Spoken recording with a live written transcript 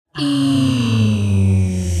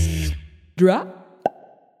Drop.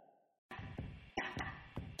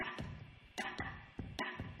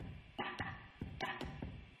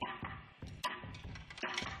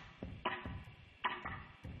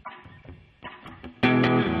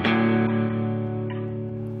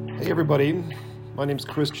 Hey everybody, my name's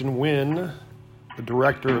Christian Wynn, the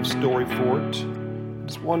director of Storyfort.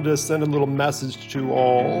 Just wanted to send a little message to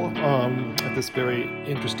all at this very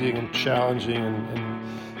interesting and challenging and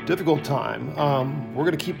difficult time. We're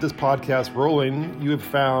going to keep this podcast rolling. You have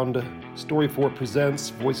found Storyfort Presents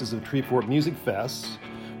Voices of Treefort Music Fest,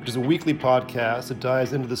 which is a weekly podcast that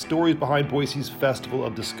dives into the stories behind Boise's Festival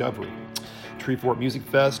of Discovery. Treefort Music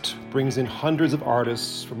Fest brings in hundreds of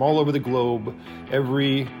artists from all over the globe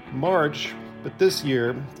every March, but this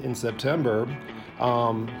year in September,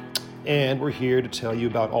 and we're here to tell you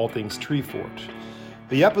about all things Treefort.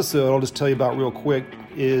 The episode I'll just tell you about real quick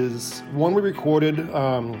is one we recorded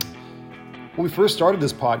when we first started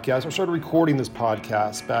this podcast. I started recording this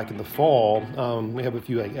podcast back in the fall. We have a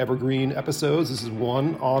few evergreen episodes. This is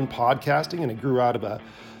one on podcasting, and it grew out of a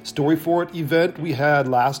Storyfort event we had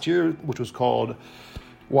last year, which was called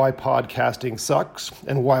Why Podcasting Sucks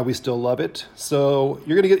and Why We Still Love It. So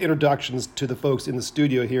you're going to get introductions to the folks in the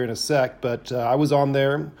studio here in a sec, but I was on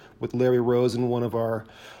there with Larry Rosen, one of our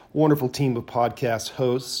wonderful team of podcast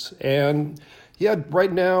hosts. And yeah,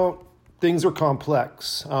 right now things are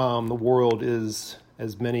complex. The world is,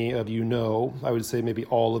 as many of you know, I would say maybe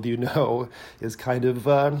all of you know, is kind of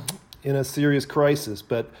in a serious crisis,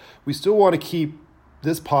 but we still want to keep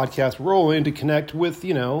this podcast rolling to connect with,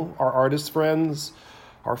 our artist friends,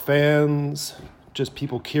 our fans, just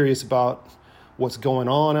people curious about what's going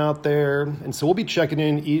on out there. And so we'll be checking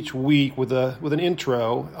in each week with an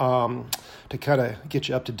intro to kind of get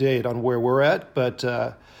you up to date on where we're at. But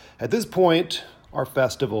at this point, our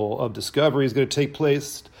Festival of Discovery is going to take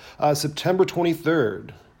place September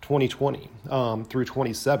 23rd, 2020 through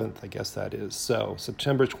 27th, I guess that is. So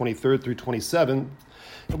September 23rd through 27th.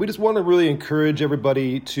 And we just want to really encourage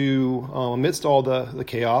everybody to, amidst all the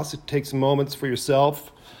chaos, take some moments for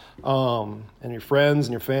yourself and your friends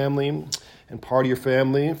and your family. And part of your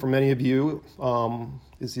family, for many of you,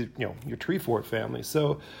 is your Treefort family.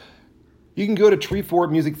 So you can go to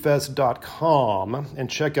treefortmusicfest.com and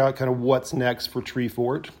check out kind of what's next for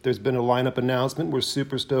Treefort. There's been a lineup announcement. We're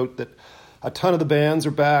super stoked that a ton of the bands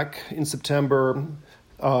are back in September.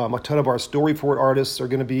 A ton of our Storyfort artists are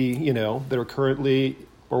going to be, that are currently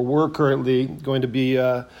or were currently going to be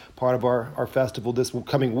part of our festival this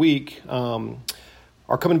coming week, are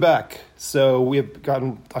coming back. So we have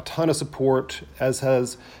gotten a ton of support, as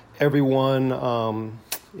has everyone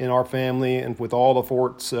in our family and with all the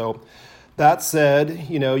forts. So that said,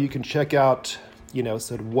 you can check out,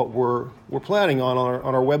 what we're planning on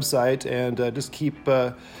our website, and just keep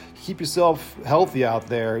yourself healthy out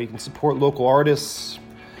there. You can support local artists.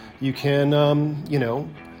 You can,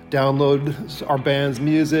 download our band's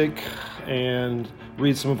music and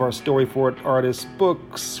read some of our Storyfort artists'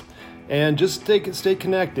 books, and just stay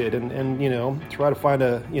connected and try to find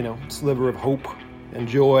a, sliver of hope and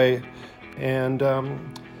joy. And we'll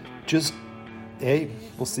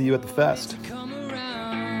see you at the fest.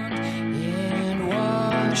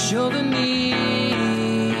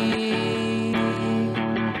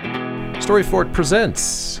 Storyfort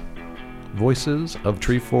presents Voices of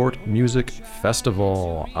Treefort Music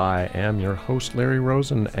Festival. I am your host, Larry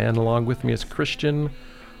Rosen, and along with me is Christian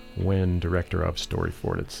Wynn, director of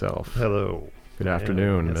Storyfort itself. Hello. Good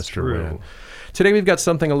afternoon, yeah, Mr. Wynn. Today we've got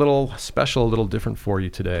something a little special, a little different for you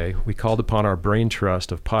today. We called upon our brain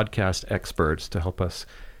trust of podcast experts to help us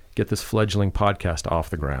get this fledgling podcast off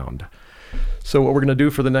the ground. So what we're going to do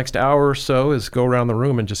for the next hour or so is go around the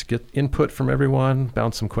room and just get input from everyone,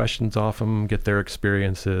 bounce some questions off them, get their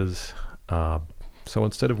experiences. So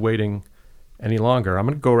instead of waiting any longer, I'm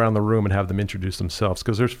going to go around the room and have them introduce themselves,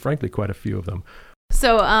 because there's frankly quite a few of them.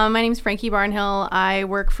 So my name is Frankie Barnhill. I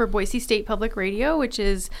work for Boise State Public Radio, which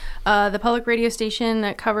is the public radio station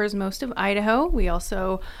that covers most of Idaho. We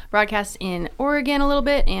also broadcast in Oregon a little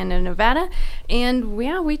bit and in Nevada. And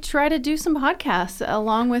we try to do some podcasts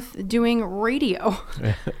along with doing radio.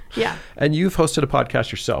 Yeah. And you've hosted a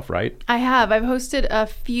podcast yourself, right? I have. I've hosted a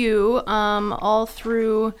few all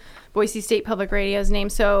through Boise State Public Radio's name.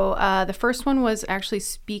 So the first one was actually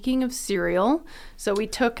Speaking of Serial. So we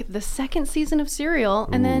took the second season of Serial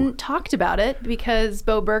and then talked about it because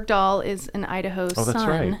Bo Bergdahl is an Idaho son. Oh, that's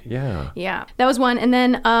right. Yeah. Yeah. That was one. And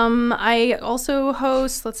then I also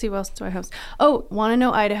host, let's see, what else do I host? Oh, Wanna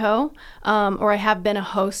Know Idaho. Or I have been a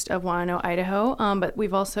host of Wanna Know Idaho. But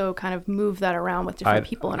we've also kind of moved that around with different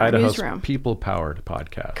people in our Idaho's newsroom. people-powered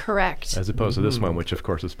podcast. Correct. As opposed to this one, which of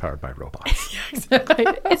course is powered by robots. Yeah, exactly.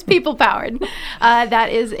 It's people people powered.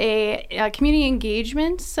 That is a community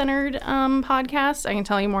engagement centered podcast. I can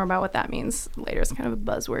tell you more about what that means later. It's kind of a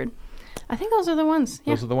buzzword. I think those are the ones.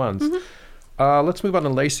 Yeah. Those are the ones. Mm-hmm. Let's move on to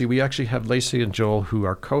Lacey. We actually have Lacey and Joel, who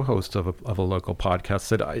are co-hosts of a local podcast,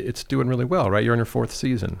 said it's doing really well, right? You're in your 4th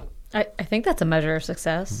season. I think that's a measure of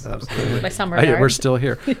success. Absolutely. By some regard. We're still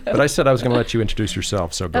here. But I said I was going to let you introduce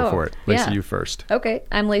yourself, so go for it. Lacey, yeah. you first. Okay,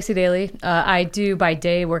 I'm Lacey Daly. I do by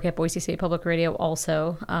day work at Boise State Public Radio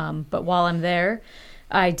also, but while I'm there,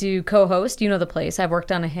 I do co-host You Know the Place. I've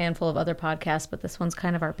worked on a handful of other podcasts, but this one's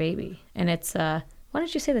kind of our baby. And it's, why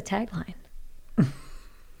don't you say the tagline?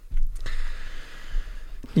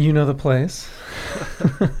 You Know the Place.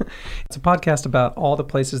 It's a podcast about all the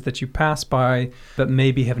places that you pass by but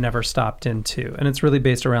maybe have never stopped into. And it's really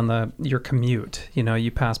based around your commute. You know, you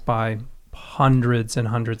pass by hundreds and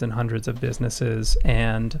hundreds and hundreds of businesses,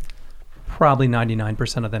 and probably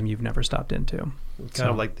 99% of them you've never stopped into. It's kind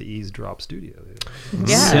of like the Eavesdrop Studio.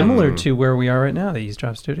 Yeah. Similar to where we are right now, the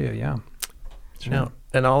Eavesdrop Studio, yeah. Sure. Now,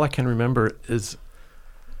 and all I can remember is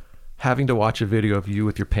having to watch a video of you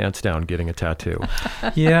with your pants down getting a tattoo.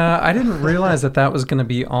 Yeah, I didn't realize that was going to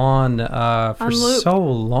be on for so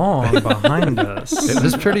long behind us. It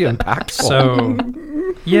was pretty impactful. So,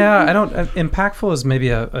 yeah, impactful is maybe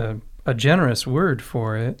a generous word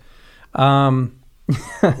for it.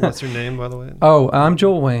 What's your name, by the way? Oh, I'm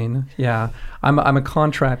Joel Wayne. Yeah, I'm a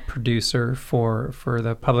contract producer for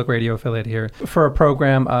the public radio affiliate here for a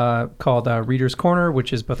program called Reader's Corner,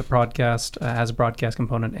 which is both a broadcast, has a broadcast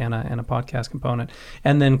component and a podcast component,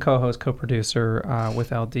 and then co-producer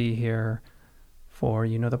with LD here for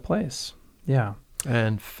You Know the Place. Yeah,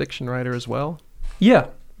 and fiction writer as well. Yeah.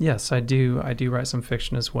 Yes, I do. I do write some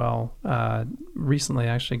fiction as well. Recently, I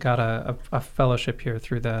actually got a fellowship here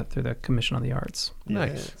through the Commission on the Arts.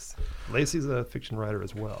 Nice. Lacey's a fiction writer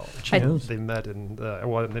as well. They met in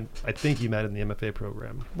I think you met in the MFA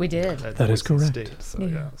program. We did. That is correct. State, so,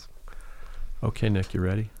 yeah. Okay, Nick, you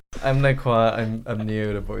ready? I'm Nick Hua. I'm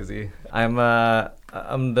new to Boise. I'm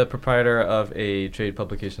the proprietor of a trade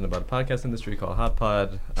publication about the podcast industry called Hot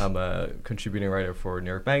Pod. I'm a contributing writer for New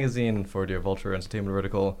York Magazine, for Dear Vulture Entertainment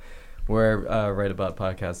Vertical, where I write about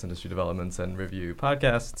podcast industry developments and review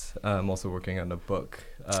podcasts. I'm also working on a book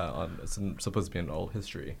it's supposed to be an old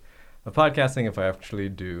history of podcasting if I actually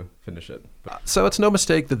do finish it. So it's no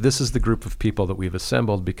mistake that this is the group of people that we've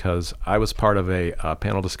assembled, because I was part of a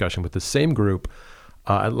panel discussion with the same group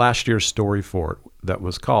at last year's Story Fort that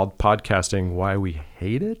was called Podcasting Why We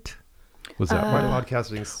Hate It. Was that Why right?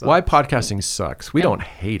 podcasting sucks. Why podcasting sucks. We don't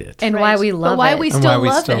hate it. And why we love but why it. we And still why we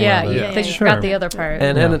love still it. yeah, love it. they just Sure. got the other part.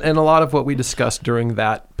 And a lot of what we discussed during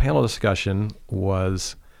that panel discussion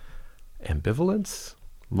was ambivalence,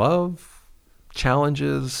 love,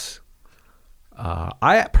 challenges.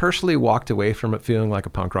 I personally walked away from it feeling like a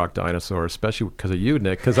punk rock dinosaur, especially because of you,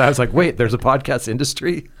 Nick, because I was like, wait, there's a podcast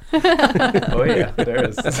industry? Oh yeah, there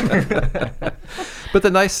is. But the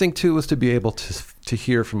nice thing, too, was to be able to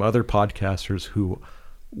hear from other podcasters who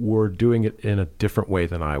were doing it in a different way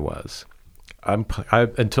than I was.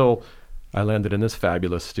 Until I landed in this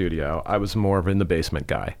fabulous studio, I was more of in the basement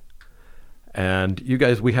guy. And you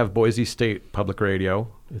guys, we have Boise State Public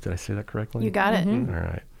Radio. Did I say that correctly? You got it. All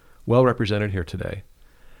right. Well represented here today.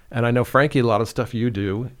 And I know, Frankie, a lot of stuff you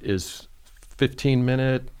do is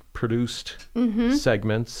 15-minute produced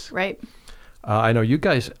segments. Right. I know you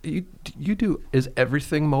guys, you do, is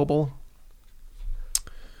everything mobile?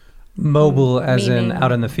 Mobile as in Meaning-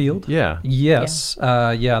 out in the field? Yeah. Yes.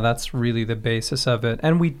 Yeah, that's really the basis of it.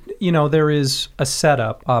 And there is a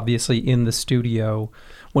setup, obviously, in the studio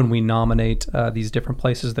when we nominate these different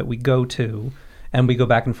places that we go to, and we go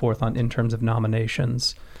back and forth in terms of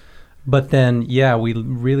nominations. But then, yeah, we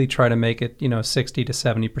really try to make it, 60 to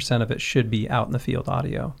 70% of it should be out in the field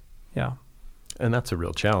audio. Yeah. And that's a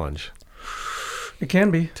real challenge, It can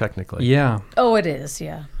be. technically. Yeah. Oh, it is,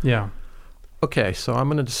 yeah. Yeah. Okay, so I'm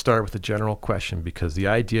going to start with a general question, because the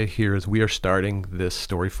idea here is we are starting this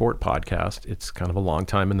Story Fort podcast. It's kind of a long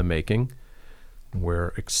time in the making. We're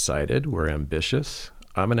excited. We're ambitious.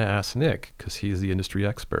 I'm going to ask Nick, because he's the industry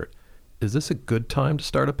expert. Is this a good time to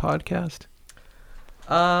start a podcast?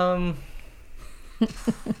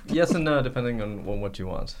 Yes and no, depending on what you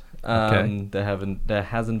want. Okay. There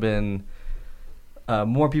hasn't been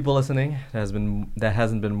more people listening. There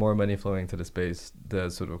hasn't been more money flowing to the space. The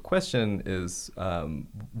sort of question is,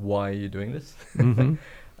 why are you doing this? Mm-hmm.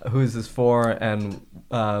 Who is this for? And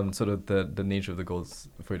sort of the nature of the goals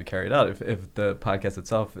for you to carry it out. If the podcast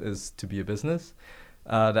itself is to be a business,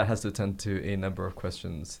 that has to attend to a number of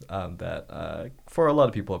questions that for a lot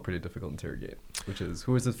of people are pretty difficult to interrogate, which is,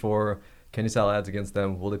 who is it for? Can you sell ads against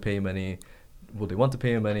them? Will they pay money? will they want to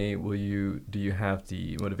pay you money? Do you have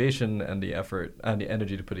the motivation and the effort and the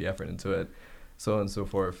energy to put the effort into it? So on and so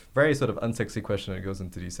forth. Very sort of unsexy question that goes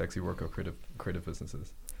into the sexy work of creative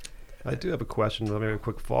businesses. I do have a question, maybe a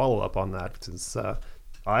quick follow-up on that, since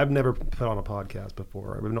I've never put on a podcast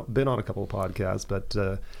before. I've been on a couple of podcasts, but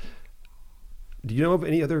do you know of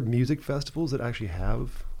any other music festivals that actually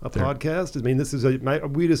have a podcast? I mean,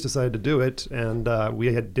 we just decided to do it, and we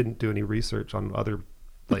didn't do any research on other,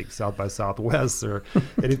 like South by Southwest or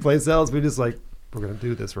any place else. We just like, we're going to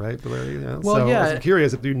do this, right, Larry? Yeah. Well, so yeah. I'm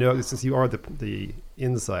curious if you know, since you are the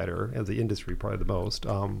insider of the industry, probably the most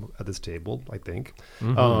at this table, I think.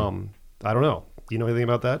 Mm-hmm. I don't know. Do you know anything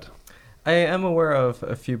about that? I am aware of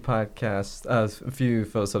a few podcasts, a few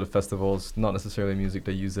sort of festivals, not necessarily music,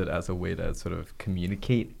 that use it as a way to sort of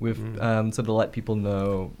communicate with, sort of let people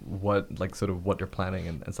know what they're planning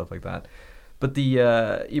and stuff like that. But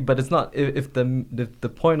but it's not, if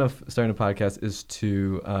the point of starting a podcast is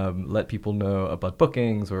to let people know about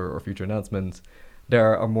bookings or future announcements,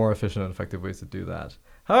 there are more efficient and effective ways to do that.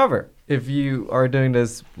 However, if you are doing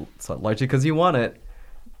this largely because you want it,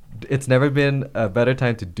 it's never been a better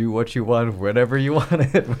time to do what you want whenever you want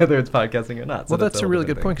it, whether it's podcasting or not. Well, that's a really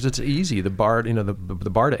good point, because it's easy. The bar, the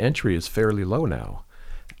bar to entry is fairly low now.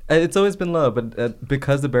 It's always been low, but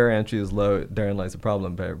because the barrier entry is low, therein lies the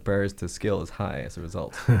problem. Barriers to skill is high as a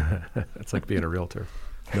result. It's like being a realtor.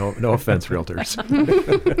 No offense, realtors.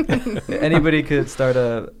 Anybody could start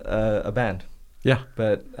a band. Yeah.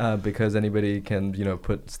 But because anybody can,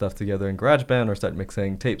 put stuff together in GarageBand or start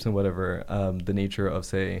mixing tapes and whatever, the nature of,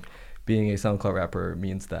 say, being a SoundCloud rapper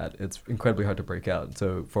means that it's incredibly hard to break out.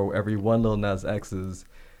 So for every one Lil Nas X's,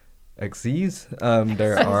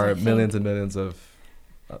 there are millions and millions of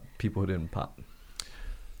people who didn't pop.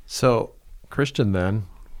 So, Christian, then,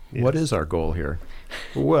 Yes. what is our goal here?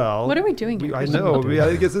 Well, What are we doing here? I know.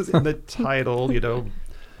 I guess it's in the title,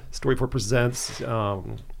 Story4 presents,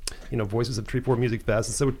 Voices of Tree4 Music Fest.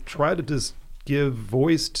 And so we try to just give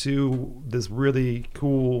voice to this really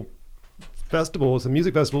cool festival. It's a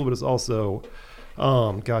music festival, but it's also,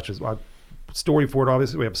 Story for it,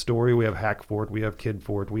 obviously. We have Story, we have Hack for it, we have Kid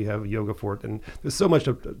for it, we have Yoga for it. And there's so much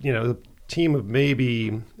of, the team of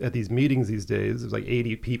maybe at these meetings these days, there's like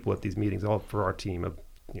 80 people at these meetings, all for our team of,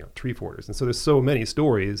 tree forters. And so there's so many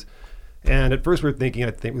stories. And at first we were thinking,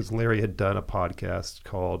 I think it was Larry had done a podcast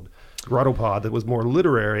called Grotto Pod that was more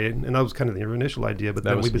literary. And that was kind of the initial idea. But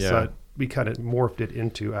then we decided, we kind of morphed it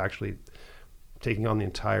into actually taking on the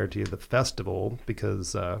entirety of the festival,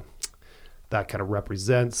 because that kind of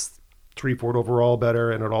represents Treefort overall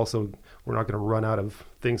better, and it also, we're not going to run out of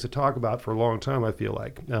things to talk about for a long time, I feel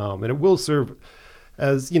like. And it will serve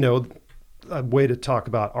as, a way to talk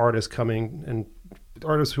about artists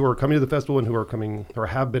who are coming to the festival and who are coming, or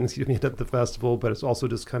have been, at the festival, but it's also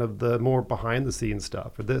just kind of the more behind the scenes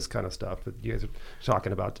stuff, or this kind of stuff that you guys are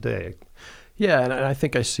talking about today. Yeah, and I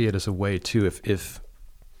think I see it as a way, too, if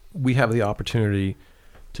we have the opportunity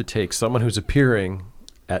to take someone who's appearing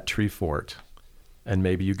at Treefort, and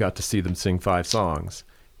maybe you got to see them sing 5 songs,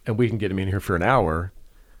 and we can get them in here for an hour,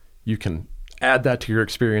 you can add that to your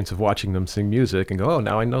experience of watching them sing music and go, oh,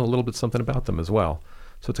 now I know a little bit something about them as well.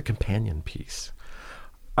 So it's a companion piece.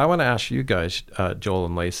 I want to ask you guys, Joel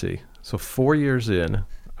and Lacey, so 4 years in,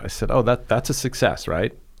 I said, oh, that's a success,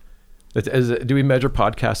 right? Do we measure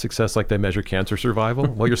podcast success like they measure cancer survival?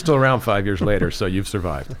 Well, you're still around 5 years later, so you've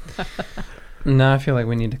survived. No, I feel like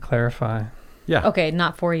we need to clarify. Yeah. Okay,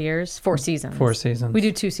 not 4 years, 4 seasons. 4 seasons. We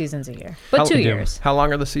do 2 seasons a year, but 2 years. How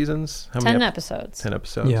long are the seasons? 10 episodes. 10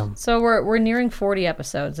 episodes. Yeah. So we're nearing 40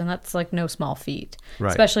 episodes, and that's like no small feat.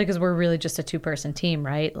 Right. Especially because we're really just a 2-person team,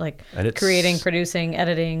 right? Like creating, producing,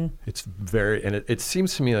 editing. It's very, and it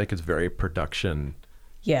seems to me like it's very production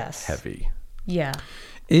Yes. heavy. Yeah.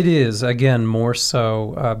 It is, again, more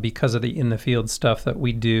so because of the in-the-field stuff that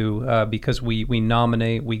we do, because we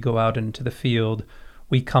nominate, we go out into the field,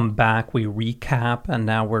 we come back, we recap, and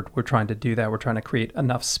now we're trying to do that. We're trying to create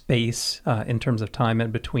enough space in terms of time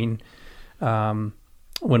in between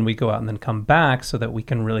when we go out and then come back, so that we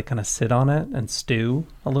can really kind of sit on it and stew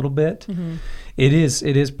a little bit. Mm-hmm. It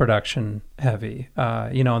is production heavy,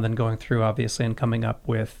 and then going through, obviously, and coming up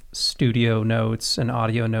with studio notes and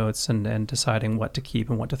audio notes and deciding what to keep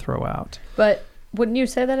and what to throw out. But wouldn't you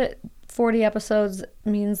say that 40 episodes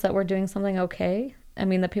means that we're doing something okay? I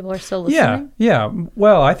mean, that people are still listening? Yeah.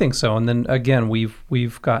 Well, I think so. And then again,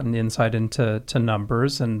 we've gotten insight into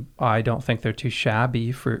numbers, and I don't think they're too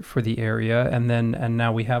shabby for the area. And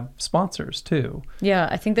now we have sponsors too. Yeah,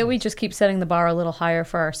 I think that we just keep setting the bar a little higher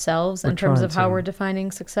for ourselves in terms of how we're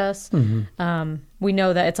defining success. Mm-hmm. We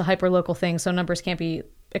know that it's a hyper-local thing, so numbers can't be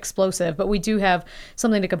explosive, but we do have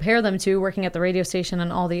something to compare them to, working at the radio station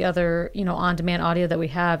and all the other, on-demand audio that we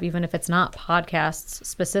have, even if it's not podcasts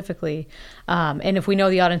specifically. And if we know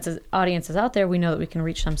the audience is out there, we know that we can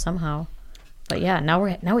reach them somehow. But yeah, now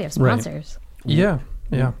we have sponsors. Right. Yeah.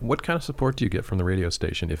 Yeah. What kind of support do you get from the radio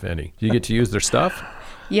station, if any? Do you get to use their stuff?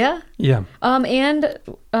 Yeah. Yeah. And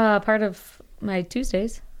part of my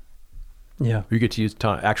Tuesdays. Yeah. You get to use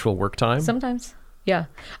actual work time? Sometimes. Yeah.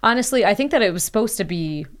 Honestly, I think that it was supposed to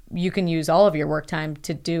be you can use all of your work time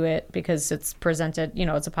to do it because it's presented,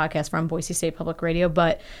 it's a podcast from Boise State Public Radio.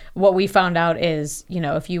 But what we found out is,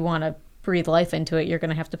 if you want to breathe life into it, you're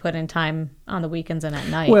going to have to put in time on the weekends and at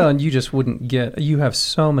night. Well, and you just wouldn't you have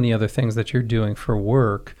so many other things that you're doing for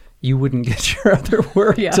work, you wouldn't get your other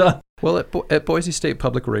work done. Well, at Boise State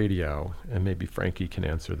Public Radio, and maybe Frankie can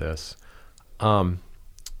answer this,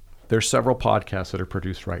 there's several podcasts that are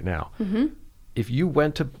produced right now. Mm-hmm.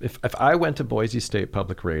 If I went to Boise State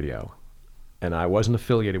Public Radio and I wasn't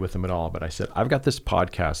affiliated with them at all, but I said, I've got this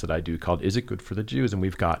podcast that I do called Is It Good for the Jews? And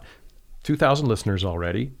we've got 2,000 listeners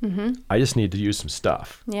already. Mm-hmm. I just need to use some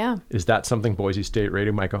stuff. Yeah. Is that something Boise State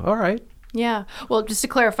Radio might go, all right? Yeah. Well, just to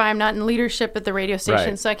clarify, I'm not in leadership at the radio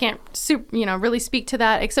station, Right. so I can't really speak to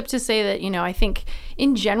that, except to say that, I think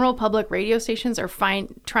in general, public radio stations are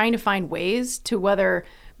trying to find ways to whether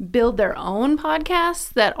build their own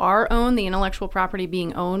podcasts that are owned, the intellectual property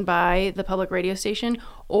being owned by the public radio station,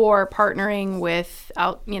 or partnering with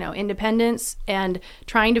independents and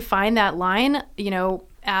trying to find that line,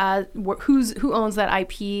 who owns that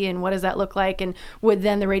IP and what does that look like, and would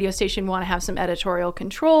then the radio station want to have some editorial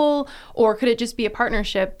control, or could it just be a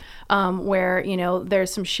partnership where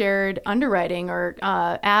there's some shared underwriting or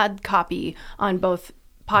ad copy on both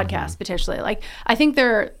podcasts potentially? Like, I think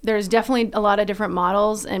there's definitely a lot of different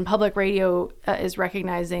models, and public radio has been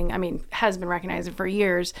recognizing for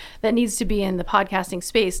years that needs to be in the podcasting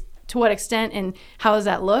space. To what extent and how does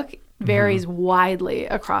that look varies widely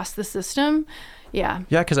across the system. Yeah.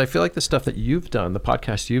 Yeah, because I feel like the stuff that you've done, the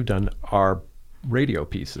podcasts you've done, are radio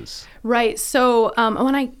pieces. Right. So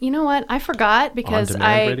I forgot because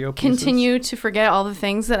On-demand I radio pieces? continue to forget all the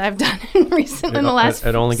things that I've done in the last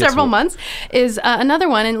it only gets several months. Is another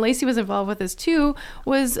one, and Lacey was involved with this too,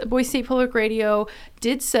 was Boise State Public Radio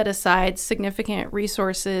did set aside significant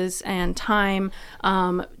resources and time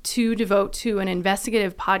to devote to an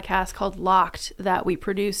investigative podcast called Locked that we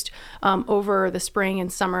produced over the spring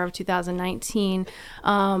and summer of 2019.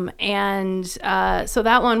 So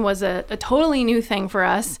that one was a totally new thing for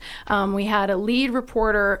us. We had a lead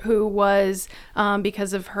reporter who was,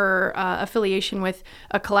 because of her affiliation with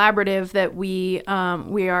a collaborative that we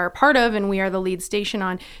are part of and we are the lead station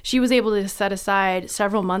on, she was able to set aside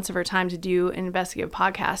several months of her time to do an investigative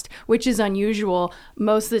podcast, which is unusual.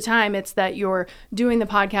 Most of the time it's that you're doing the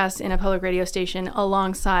podcast in a public radio station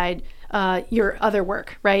alongside your other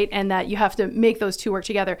work, right? And that you have to make those two work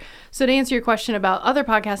together. So to answer your question about other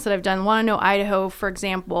podcasts that I've done, Want to Know Idaho, for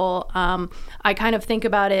example, I kind of think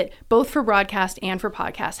about it both for broadcast and for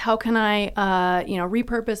podcast. How can I,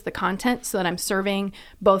 repurpose the content so that I'm serving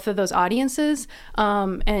both of those audiences?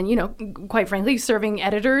 And, quite frankly, serving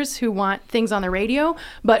editors who want things on the radio,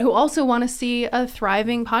 but who also want to see a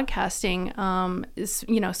thriving podcasting,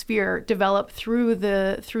 sphere develop through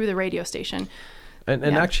the radio station. And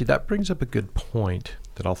actually, that brings up a good point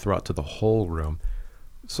that I'll throw out to the whole room.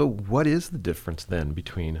 So what is the difference then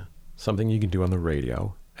between something you can do on the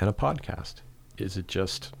radio and a podcast? Is it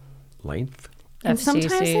just length? And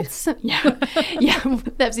sometimes it's the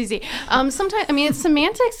FCC. Sometimes it's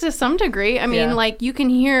semantics to some degree. Like you can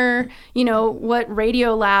hear, what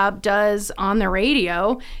Radio-Lab does on the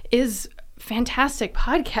radio is fantastic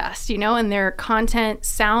podcast, and their content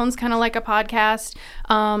sounds kind of like a podcast.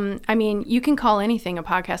 You can call anything a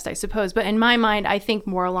podcast, I suppose, but in my mind, I think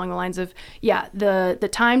more along the lines of, the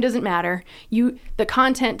time doesn't matter. The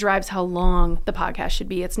content drives how long the podcast should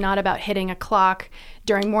be. It's not about hitting a clock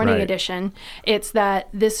during morning edition. It's that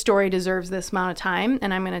this story deserves this amount of time,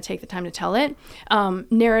 and I'm going to take the time to tell it.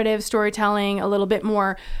 Narrative storytelling, a little bit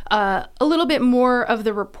more of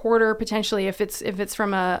the reporter potentially, if it's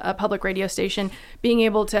from a public radio station, being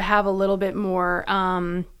able to have a little bit more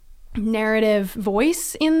narrative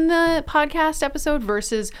voice in the podcast episode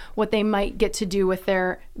versus what they might get to do with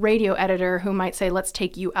their radio editor, who might say, "Let's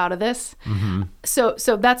take you out of this." Mm-hmm.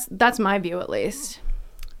 So that's my view, at least.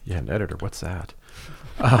 Yeah, an editor. What's that?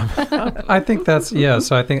 I think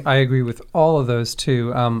so I think I agree with all of those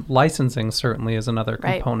too. Licensing certainly is another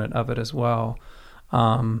component of it as well.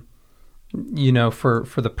 For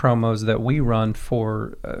the promos that we run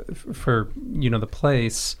for the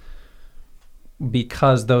place,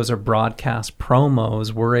 because those are broadcast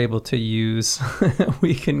promos, we're able to use,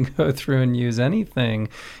 we can go through and use anything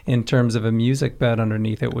in terms of a music bed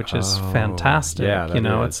underneath it, which is fantastic. Yeah, that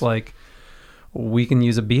is. It's like we can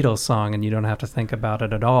use a Beatles song and you don't have to think about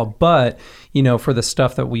it at all. But, for the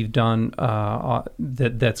stuff that we've done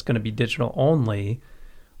that's going to be digital only,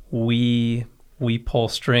 we pull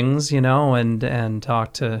strings, and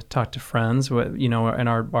talk to friends, and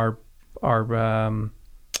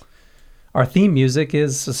our theme music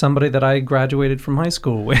is somebody that I graduated from high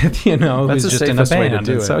school with, That's who's the just in a safest way to band.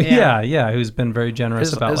 do And it. so who's been very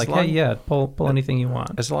generous about pull anything you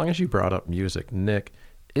want. As long as you brought up music, Nick,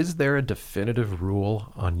 is there a definitive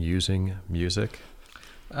rule on using music?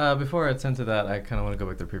 Before I attend to that, I kind of want to go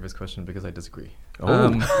back to the previous question because I disagree.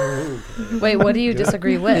 Wait, what do you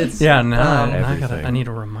disagree with? I need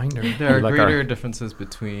a reminder. There are greater differences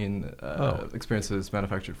between experiences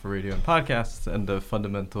manufactured for radio and podcasts, and the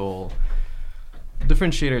fundamental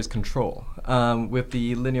differentiator is control. With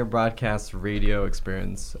the linear broadcast radio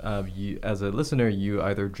experience, you, as a listener, you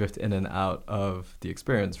either drift in and out of the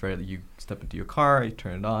experience, right? You step into your car, you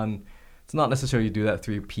turn it on. It's not necessarily you do that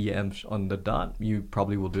 3 p.m. on the dot. You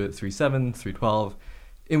probably will do it 3:07, 3:12,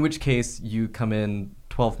 in which case you come in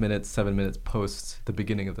 12 minutes, 7 minutes post the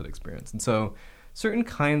beginning of that experience. And so certain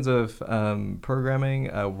kinds of programming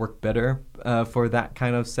work better for that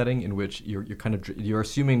kind of setting in which you're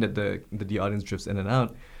assuming that the audience drifts in and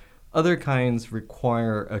out. Other kinds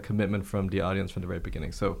require a commitment from the audience from the very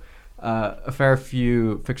beginning. So a fair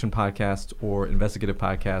few fiction podcasts or investigative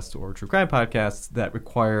podcasts or true crime podcasts that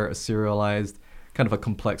require a serialized kind of a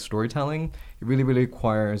complex storytelling, it really, really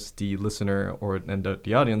requires the listener and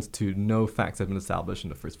the audience to know facts that have been established in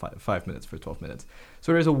the first 5 minutes, first 12 minutes.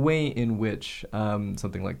 So there's a way in which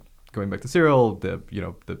something like going back to Serial, the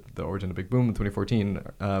origin of Big Boom in 2014,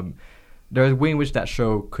 there's a way in which that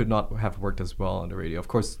show could not have worked as well on the radio. Of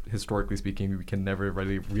course, historically speaking, we can never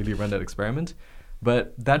really run that experiment.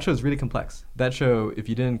 But that show is really complex. That show, if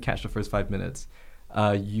you didn't catch the first 5 minutes,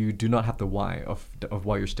 you do not have the why of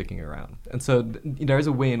why you're sticking around. And so there is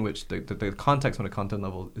a way in which the context on a content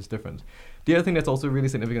level is different. The other thing that's also really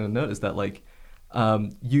significant to note is that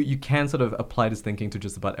you can sort of apply this thinking to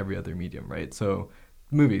just about every other medium, right? So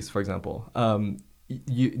movies, for example.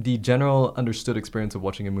 The general understood experience of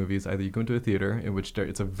watching a movie is either you go into a theater, in which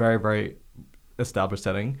it's a very, very established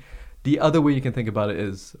setting. The other way you can think about it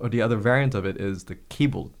is, or the other variant of it is the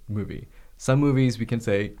cable movie. Some movies we can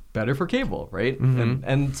say better for cable, right? Mm-hmm.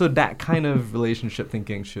 And so that kind of relationship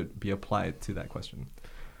thinking should be applied to that question.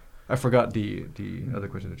 I forgot the other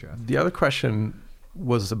question that you asked. The other question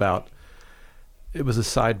was about, it was a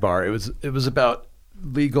sidebar. It was about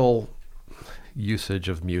legal usage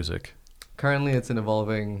of music. Currently, it's an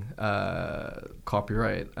evolving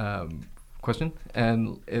copyright question,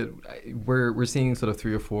 and we're seeing sort of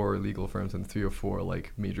 3 or 4 legal firms and 3 or 4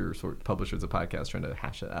 major sort of publishers of podcasts trying to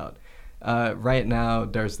hash it out. Right now,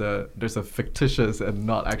 there's a fictitious and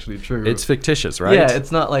not actually true. It's fictitious, right? Yeah,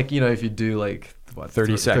 it's not if you do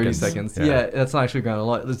 30 seconds. 30 seconds. Yeah, that's not actually grounded in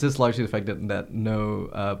law. It's just largely the fact that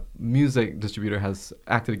no music distributor has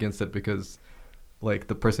acted against it because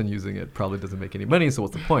the person using it probably doesn't make any money. So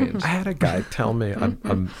what's the point? I had a guy tell me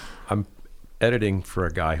I'm editing for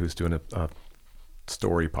a guy who's doing a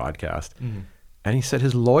story podcast, and he said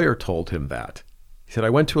his lawyer told him that. He said,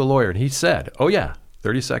 I went to a lawyer and he said, oh yeah,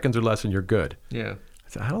 30 seconds or less and you're good. Yeah. I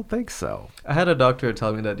said, I don't think so. I had a doctor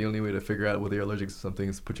tell me that the only way to figure out whether you're allergic to something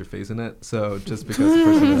is to put your face in it. So just because the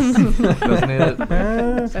person doesn't it,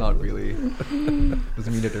 it's not really,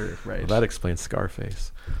 doesn't mean that they're right. Well, that explains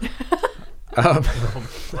Scarface.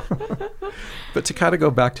 But to kind of go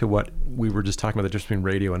back to what we were just talking about, the difference between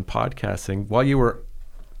radio and podcasting, while you were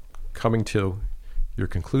coming to your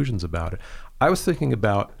conclusions about it, I was thinking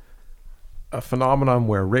about a phenomenon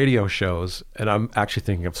where radio shows, and I'm actually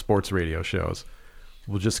thinking of sports radio shows,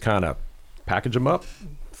 will just kind of package them up,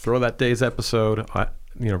 throw that day's episode,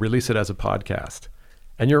 release it as a podcast.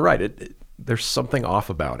 And you're right, there's something off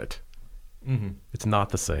about it. Mm-hmm. It's not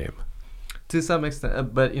the same. To some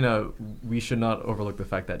extent, but we should not overlook the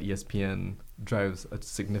fact that ESPN drives a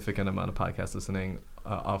significant amount of podcast listening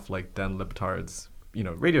off Dan Le Batard's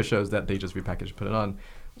radio shows that they just repackage and put it on,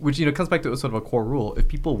 which comes back to a sort of a core rule. If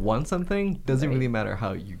people want something, doesn't really matter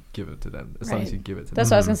how you give it to them, as long as you give it to them. That's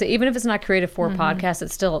what I was gonna say. Even if it's not created for podcasts,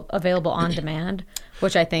 it's still available on demand,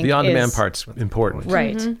 which I think the on-demand part's important.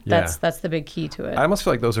 Right. Mm-hmm. That's the big key to it. I almost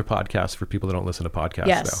feel like those are podcasts for people that don't listen to podcasts.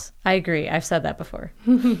 Yes, I agree. I've said that before.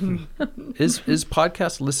 Is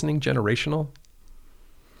podcast listening generational?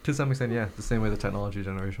 To some extent, yeah. The same way the technology is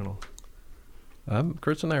generational.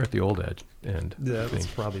 Chris and I are at the old edge end. Yeah, I that's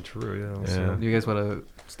think. probably true. Yeah. Yeah. Do you guys want to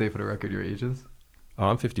stay for the record your ages? Oh,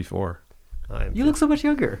 I'm 54. You look so much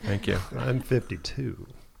younger. Thank you. I'm 52.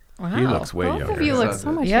 Wow. He looks way Both younger. of you look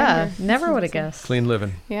so much Yeah, younger. never would have guessed. Clean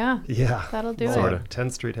living. Yeah, Yeah. that'll do Sorta. it.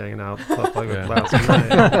 10th Street hanging out like Yeah. last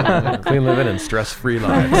night. Clean living and stress-free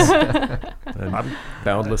lives. And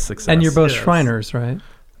boundless success. And you're both Yes. Shriners, right?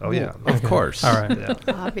 Oh, yeah. Of course. All right. Yeah.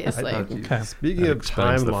 Obviously. Okay. Speaking That of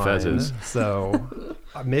explains the timeline, fezzes. so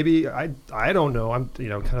maybe I don't know. I'm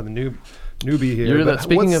kind of the newbie here. You're but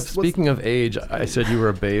speaking of age, I said you were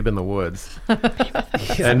a babe in the woods.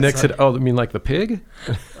 Yes, And Nick said, "Oh, you mean like the pig?"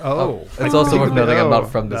 Oh, It's also worth noting I'm Oh,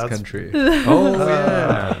 not from this that's- country. Oh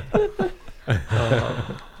yeah.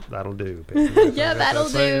 That'll do. Baby. Yeah, that'll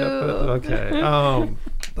That's right. do. Okay.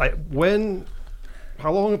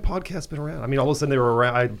 How long have podcasts been around? I mean, all of a sudden they were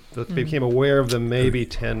around. I became aware of them maybe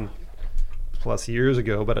 10 plus years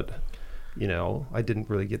ago, but I didn't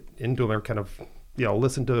really get into them. I kind of,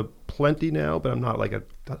 listen to plenty now, but I'm not like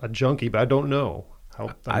a junkie. But I don't know.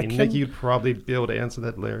 I Nick, can- you'd probably be able to answer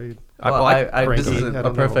that, Larry. Well, this is Frankie, I a don't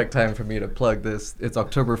know. perfect time for me to plug this. It's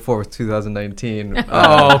October 4th, 2019.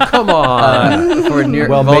 Oh, come on. For New York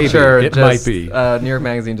Well, maybe. Vulture, It might be. New York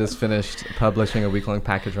Magazine just finished publishing a week-long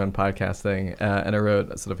package run podcasting, and I wrote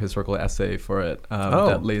a sort of historical essay for it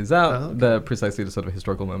that lays out precisely the sort of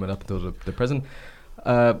historical moment up until the present.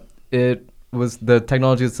 The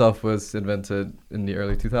technology itself was invented in the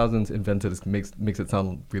early 2000s. Invented makes it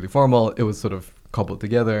sound really formal. It was sort of cobbled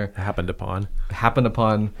together. Happened upon.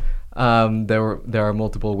 There are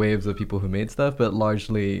multiple waves of people who made stuff, but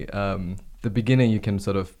largely the beginning you can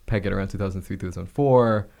sort of peg it around 2003,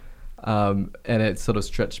 2004, and it sort of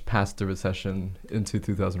stretched past the recession into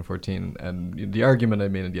 2014. And the argument I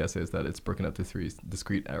made in the essay is that it's broken up to 3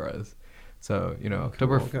 discrete eras. So,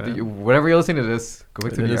 October, whatever you're listening to this, go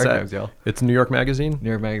back to the archives, y'all. It's New York Magazine? New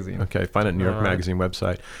York Magazine. Okay, find it at New York Magazine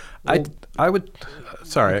website. Well, I would,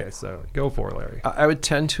 sorry. Okay, so go for it, Larry. I would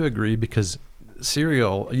tend to agree because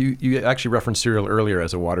Serial, you actually referenced Serial earlier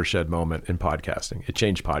as a watershed moment in podcasting. It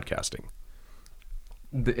changed podcasting.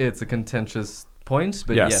 It's a contentious point,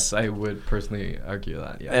 but yes, I would personally argue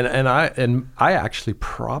that. Yeah. And I actually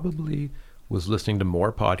probably was listening to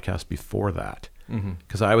more podcasts before that.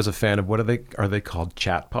 Because I was a fan of are they called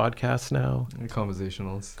chat podcasts now?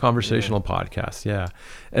 Conversational podcasts, yeah.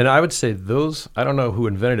 And I would say those, I don't know who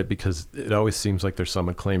invented it because it always seems like there's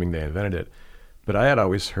someone claiming they invented it. But I had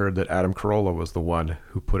always heard that Adam Carolla was the one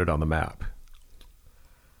who put it on the map.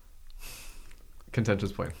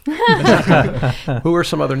 Contentious point. Who are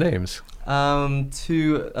some other names? So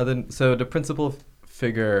the principal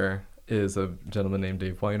figure is a gentleman named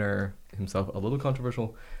Dave Weiner, himself a little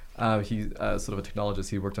controversial. He's sort of a technologist.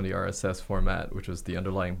 He worked on the RSS format, which was the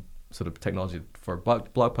underlying sort of technology for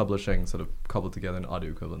blog publishing, sort of cobbled together an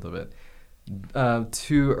audio equivalent of it.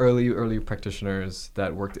 2 early practitioners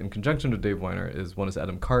that worked in conjunction with Dave Weiner one is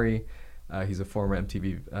Adam Curry. He's a former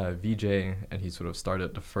MTV VJ, and he sort of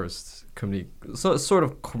started the first sort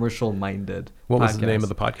of commercial-minded What was podcast. the name of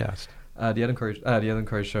the podcast? The Adam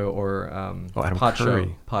Curry Show, or Adam Pod Curry.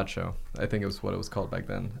 Show. Pod Show, I think it was what it was called back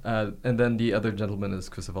then. And then the other gentleman is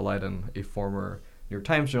Christopher Lydon, a former New York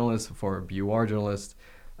Times journalist, a former BUR journalist.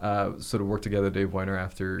 Sort of worked together with Dave Weiner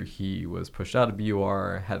after he was pushed out of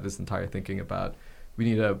BUR, had this entire thinking about we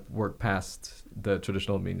need to work past the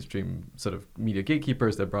traditional mainstream sort of media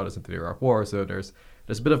gatekeepers that brought us into the Iraq War. So there's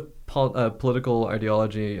a bit of political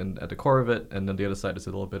ideology at the core of it, and then the other side is a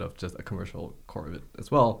little bit of just a commercial core of it as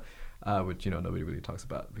well. Which nobody really talks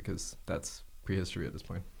about because that's prehistory at this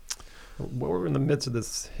point. Well, we're in the midst of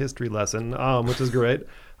this history lesson, which is great.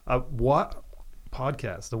 What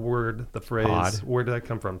podcast? The phrase. Pod. Where did that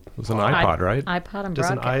come from? It was an iPod, right? iPod and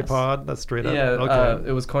Just broadcast. an iPod. That's straight up. Yeah, Okay.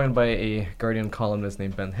 it was coined by a Guardian columnist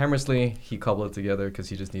named Ben Hammersley. He cobbled it together because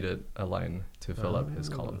he just needed a line to fill up his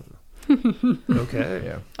column. Okay.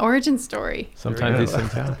 Yeah. Origin story. Sometimes these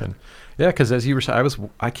things happen. Yeah, because as you were saying,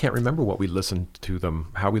 I can't remember what we listened to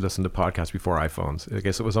how we listened to podcasts before iPhones. I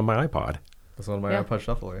guess it was on my iPod. That's on my Yeah. iPod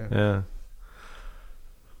Shuffle, yeah. Yeah.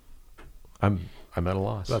 I'm at a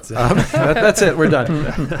loss. That's it. That's it. We're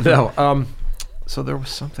done. No. So there was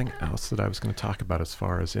something else that I was going to talk about as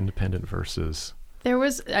far as independent versus.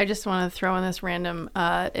 I just want to throw in this random,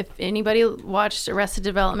 if anybody watched Arrested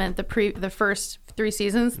Development, the first 3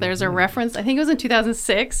 seasons, there's a reference, I think it was in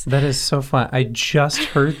 2006. That is so fun. I just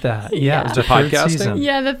heard that. Yeah, it was the Podcasting? third season.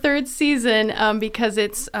 Yeah, the 3rd season, because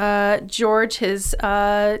it's George, his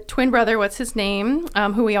twin brother, what's his name,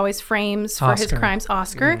 who he always frames for his Oscar. crimes,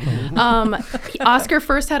 Oscar. Oscar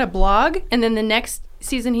first had a blog, and then the next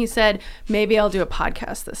season he said, maybe I'll do a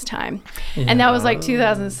podcast this time. And that was like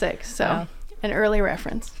 2006. So An early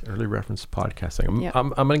reference. Early reference podcasting. Yep. I'm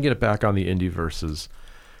going to get it back on the indie versus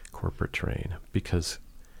corporate train, because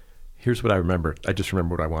here's what I remember. I just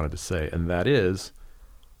remember what I wanted to say, and that is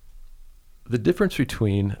the difference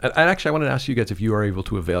between, and actually I wanted to ask you guys if you are able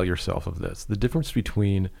to avail yourself of this, the difference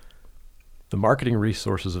between the marketing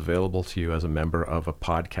resources available to you as a member of a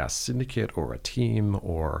podcast syndicate or a team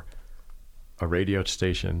or a radio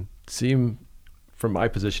station seem, from my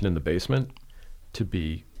position in the basement, to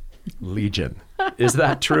be legion. Is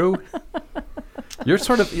that true? You're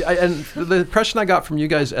sort of, and the impression I got from you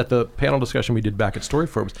guys at the panel discussion we did back at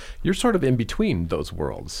Storyfort was you're sort of in between those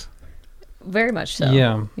worlds. Very much so.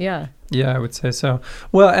 Yeah. Yeah. Yeah, I would say so.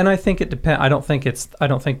 Well, and I think it depends. I don't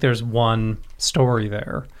think there's one story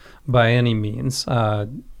there by any means.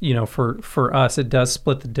 For us, it does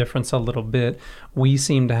split the difference a little bit. We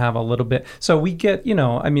seem to have a little bit. So we get,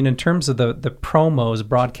 in terms of the promos,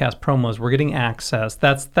 broadcast promos, we're getting access.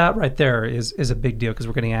 That right there is a big deal because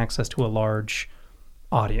we're getting access to a large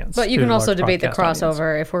audience. But you can also debate the podcast crossover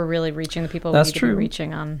audience. if we're really reaching the people That's we need to true. be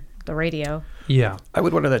reaching on the radio. Yeah. I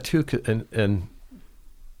would wonder that too, and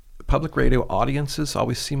public radio audiences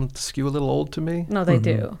always seem to skew a little old to me. No, they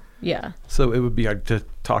do. Yeah. So it would be to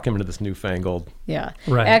talk him into this newfangled. Yeah.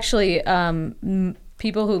 Right. Actually,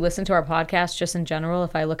 people who listen to our podcast, just in general,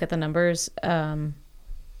 if I look at the numbers, a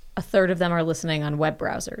third of them are listening on web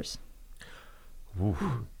browsers.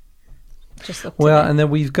 Ooh. Just look Well, today. and then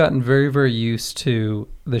we've gotten very, very used to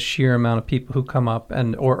the sheer amount of people who come up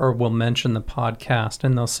and or will mention the podcast,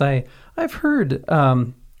 and they'll say, "I've heard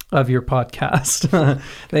of your podcast."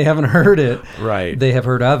 They haven't heard it. Right. They have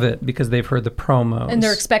heard of it because they've heard the promos. And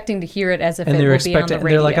they're expecting to hear it as if and it they're will expecting. be on the and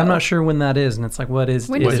radio. they're like, "I'm not sure when that is," and it's like, "What is?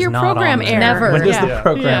 When it does is your not program on air? there. Never. When does Yeah. the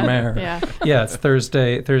program Yeah. air? Yeah. Yeah, it's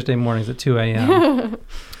Thursday mornings at 2 a.m.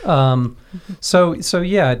 So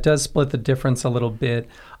yeah, it does split the difference a little bit.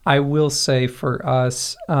 I will say for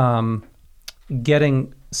us,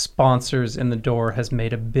 getting sponsors in the door has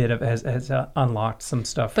made a bit of has unlocked some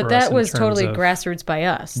stuff. But for us that in was terms totally of- grassroots by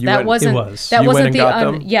us. You That went- wasn't. It was. That You wasn't went the. and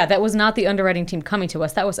got them? Yeah, that was not the underwriting team coming to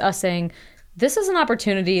us. That was us saying, "This is an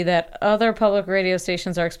opportunity that other public radio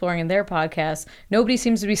stations are exploring in their podcasts. Nobody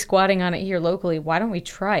seems to be squatting on it here locally. Why don't we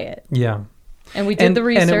try it?" Yeah. And we did the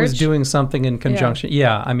research. And it was doing something in conjunction.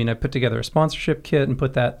 Yeah. I mean, I put together a sponsorship kit and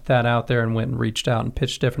put that out there and went and reached out and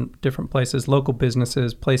pitched different places, local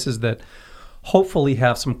businesses, places that hopefully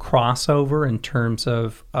have some crossover in terms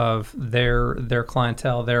of their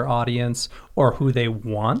clientele, their audience, or who they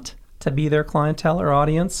want to be their clientele or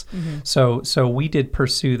audience. Mm-hmm. So we did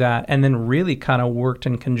pursue that, and then really kind of worked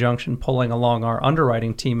in conjunction, pulling along our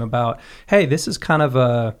underwriting team about, hey, this is kind of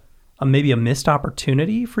a maybe a missed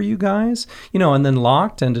opportunity for you guys, and then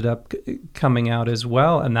Locked ended up coming out as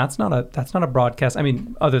well, and that's not a broadcast. I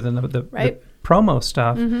mean, other than the Right. promo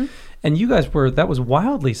stuff, and you guys that was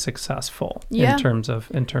wildly successful Yeah. in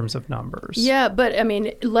terms of numbers. Yeah, but I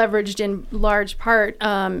mean, leveraged in large part.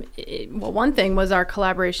 One thing was our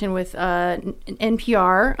collaboration with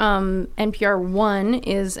NPR. NPR One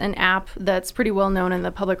is an app that's pretty well known in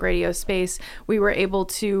the public radio space. We were able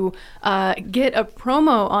to get a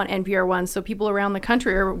promo on NPR One, so people around the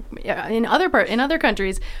country or in other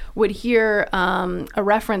countries would hear a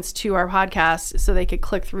reference to our podcast, so they could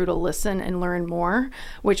click through to listen and learn more,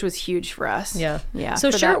 which was huge for us. Yeah. Yeah.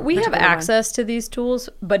 So for sure, that we have particular one. access to these tools,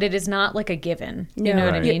 but it is not like a given. You No. know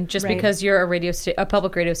what I Right. mean? Just Right. because you're a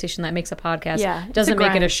public radio station that makes a podcast Yeah, it's doesn't a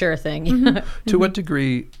make it a grind. sure thing. To what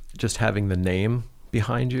degree just having the name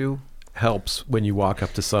behind you helps when you walk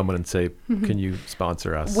up to someone and say, "Can you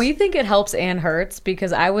sponsor us?" We think it helps and hurts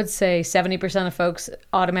because I would say 70% of folks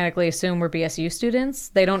automatically assume we're BSU students.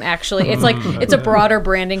 They don't actually. It's like it's a broader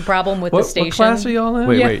branding problem with the What station. class are y'all in?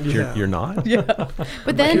 Wait, you're not?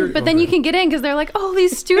 But then you can get in because they're like, oh,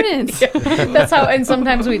 these students. That's how. And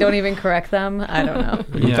sometimes we don't even correct them. I don't know.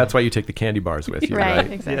 Yeah. That's why you take the candy bars with you, Right,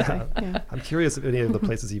 right? exactly. Yeah. I'm curious if any of the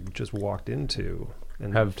places you've just walked into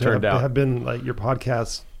and Have turned out. have been like your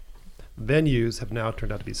podcast venues have now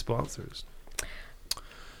turned out to be sponsors.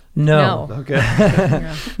 No. No.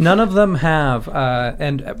 Okay. None of them have,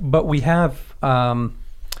 but we have.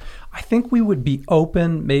 I think we would be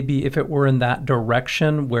open, maybe if it were in that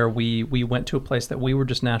direction, where we went to a place that we were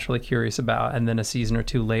just naturally curious about, and then a season or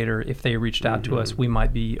two later, if they reached out to us, we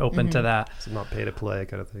might be open to that. So not pay to play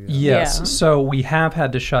kind of thing. Yes. Yeah. So we have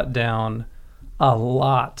had to shut down a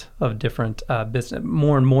lot of different business,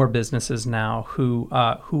 more and more businesses now who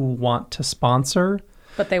want to sponsor.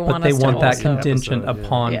 But they want that also- contingent episode, yeah.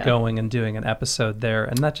 upon Yeah. going and doing an episode there,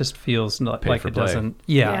 and that just feels Pay like for it play. doesn't.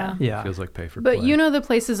 Yeah. Yeah. Feels like pay for But play. you know the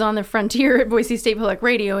places on the frontier at Boise State Public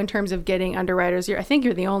Radio in terms of getting underwriters. I think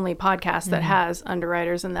you're the only podcast that has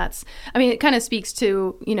underwriters, and that's, I mean, it kind of speaks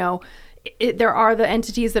to, there are the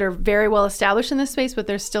entities that are very well established in this space, but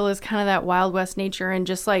there still is kind of that Wild West nature, and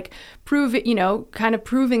just like kind of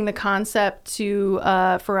proving the concept to,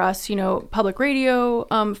 for us, public radio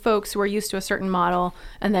folks who are used to a certain model,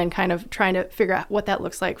 and then kind of trying to figure out what that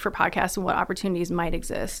looks like for podcasts and what opportunities might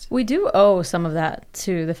exist. We do owe some of that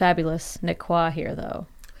to the fabulous Nick Qua here, though.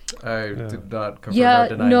 I did not confirm Yeah, or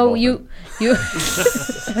deny no, involvement. you.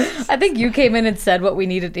 I think you came in and said what we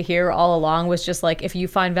needed to hear all along was just like, if you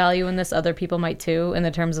find value in this, other people might too. In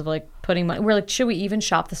the terms of like putting money, we're like, should we even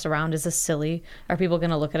shop this around? Is this silly? Are people going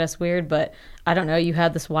to look at us weird? But I don't know. You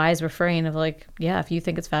had this wise refrain of like, yeah, if you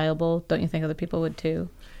think it's valuable, don't you think other people would too?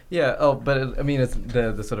 Yeah. Oh, but it's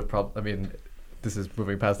the sort of problem. I mean, this is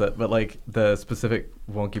moving past that, but like the specific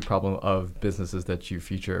wonky problem of businesses that you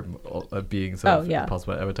feature being sort of a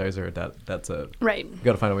possible advertiser. That's a Right. You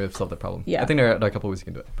got to find a way to solve that problem. Yeah. I think there are a couple of ways you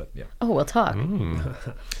can do it, but yeah. Oh, we'll talk.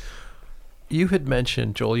 You had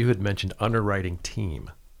mentioned, Joel, underwriting team.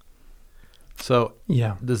 So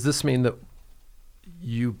Yeah. does this mean that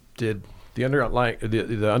you did the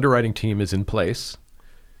underwriting team is in place,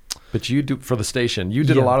 but you do for the station, you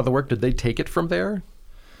did a Yeah. lot of the work. Did they take it from there?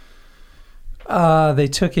 They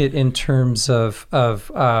took it in terms of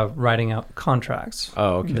writing out contracts.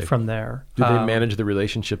 Oh, okay. From there. Do they manage the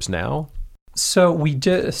relationships now? So we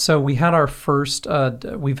did. So we had our first.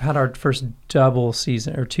 We've had our first double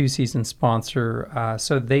season or 2-season sponsor.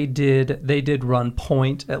 So they did run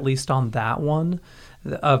point at least on that one,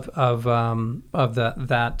 of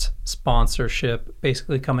that sponsorship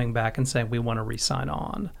basically coming back and saying we want to re-sign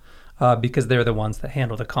on. Because they're the ones that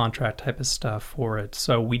handle the contract type of stuff for it.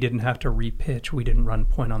 So we didn't have to repitch. We didn't run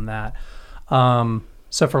point on that.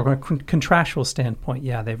 So from a contractual standpoint,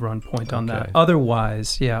 yeah, they've run point on that. Okay.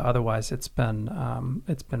 Otherwise, it's been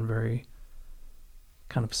very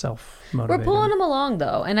kind of self-motivated. We're pulling them along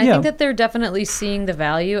though, and I Yeah. think that they're definitely seeing the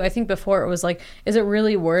value. I think before it was like, is it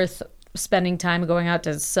really worth spending time going out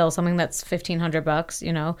to sell something that's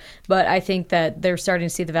 $1,500, But I think that they're starting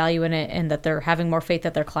to see the value in it, and that they're having more faith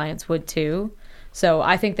that their clients would too. So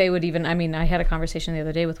I think they would even, I had a conversation the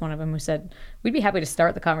other day with one of them who said, we'd be happy to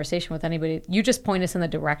start the conversation with anybody. You just point us in the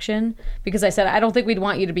direction, because I said, I don't think we'd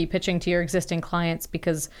want you to be pitching to your existing clients,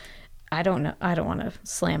 because I don't know. I don't want to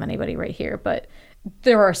slam anybody right here, but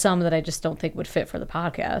there are some that I just don't think would fit for the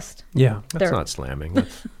podcast. Yeah. That's not slamming.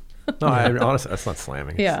 Honestly, that's not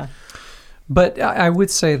slamming. Yeah. But I would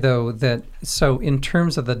say though that so in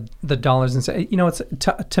terms of the dollars and it's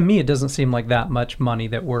to me it doesn't seem like that much money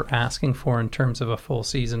that we're asking for in terms of a full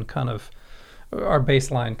season kind of our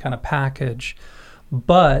baseline kind of package.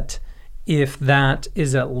 But if that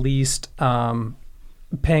is at least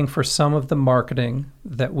paying for some of the marketing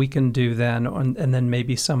that we can do then, and then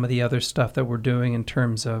maybe some of the other stuff that we're doing in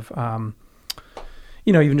terms of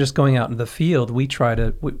even just going out in the field, we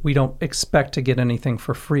don't expect to get anything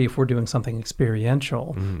for free if we're doing something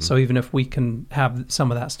experiential. Mm-hmm. So even if we can have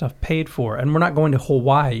some of that stuff paid for, and we're not going to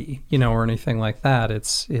Hawaii, or anything like that,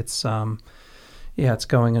 it's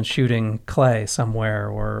going and shooting clay somewhere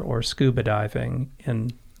or scuba diving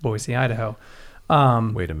in Boise, Idaho.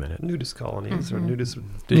 Wait a minute. Nudist colonies or nudist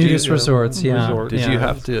resorts. Yeah. Resort. Did you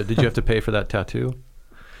have to pay for that tattoo?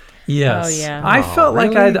 Yes. Oh, yeah. I felt really?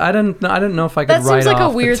 like I didn't know if I could That write seems like a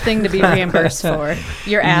off weird thing to be reimbursed for.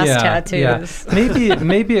 Your ass tattoos. Yeah.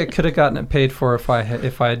 Maybe it could have gotten it paid for if I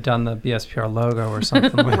had done the BSPR logo or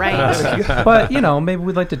something like that. But maybe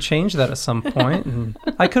we'd like to change that at some point. And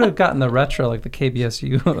I could have gotten the retro, like the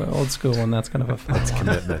KBSU old school one. That's kind of a fun one.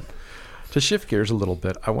 Commitment. To shift gears a little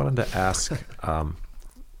bit, I wanted to ask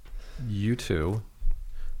you two,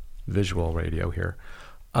 visual radio here,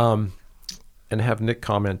 and have Nick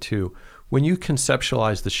comment too. When you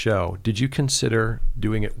conceptualized the show, did you consider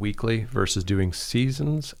doing it weekly versus doing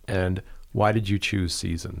seasons? And why did you choose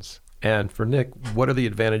seasons? And for Nick, what are the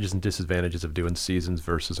advantages and disadvantages of doing seasons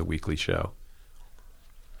versus a weekly show?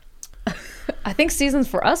 I think seasons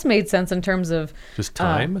for us made sense in terms of just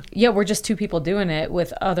time. We're just two people doing it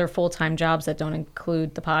with other full-time jobs that don't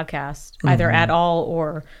include the podcast, either at all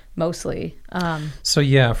or mostly.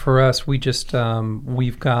 So for us, we just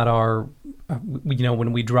we've got our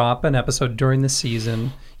when we drop an episode during the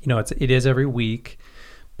season, it is every week,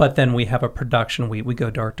 but then we have a production week. We go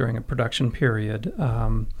dark during a production period,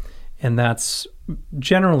 and that's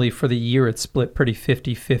generally for the year. It's split pretty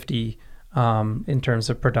 50-50 in terms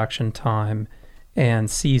of production time, and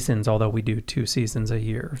seasons, although we do 2 seasons a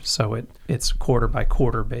year. So it's quarter by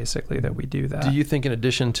quarter, basically, that we do that. Do you think in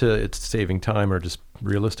addition to its saving time or just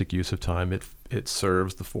realistic use of time, it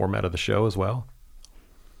serves the format of the show as well?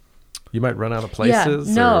 You might run out of places?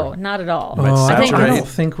 Yeah, no, or not at all. might I saturate? don't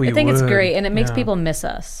think we I think it's would. great, and it makes Yeah. people miss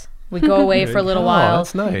us. We go away for a little Oh, while,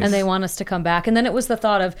 that's nice. and they want us to come back. And then it was the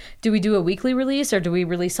thought of, do we do a weekly release, or do we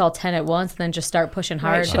release all 10 at once and then just start pushing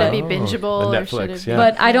hard? Right. Should it be Oh, bingeable the or should Netflix, it be? yeah.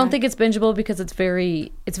 But I don't think it's bingeable because it's very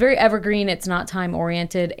evergreen. It's not time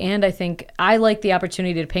oriented, and I think I like the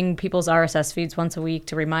opportunity to ping people's RSS feeds once a week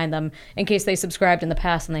to remind them in case they subscribed in the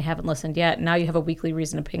past and they haven't listened yet. Now you have a weekly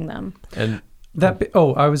reason to ping them. And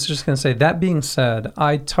I was just going to say, that being said,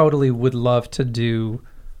 I totally would love to do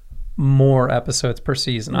more episodes per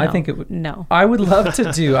season. I No. think it would. No. I would love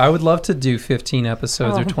to do 15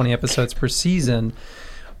 episodes or Oh. 20 episodes per season,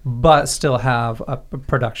 but still have a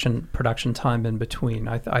production time in between.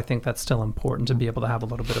 I think that's still important to be able to have a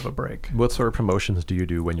little bit of a break. what sort of promotions do you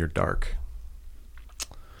do when you're dark?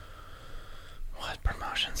 What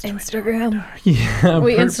promotions? Instagram. Yeah,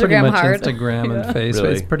 We pretty Instagram much hard. Instagram Yeah. and Facebook.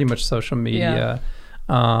 Really? It's pretty much social media.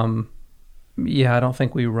 Yeah, I don't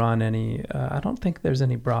think we run any. I don't think there's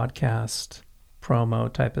any broadcast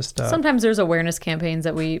promo type of stuff. Sometimes there's awareness campaigns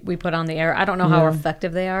that we put on the air. I don't know how Yeah.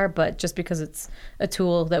 effective they are, but just because it's a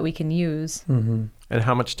tool that we can use. Mm-hmm. And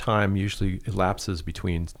how much time usually elapses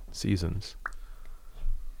between seasons?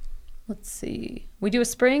 Let's see. We do a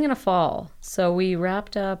spring and a fall. So we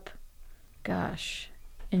wrapped up,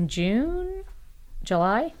 in June,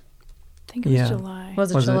 July? I think it was Yeah. July.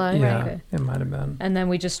 Was it Was July? it? Yeah, Okay. it might have been. And then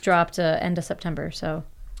we just dropped end of September, so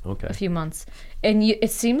Okay. a few months. And it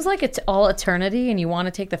seems like it's all eternity, and you want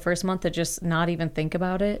to take the first month to just not even think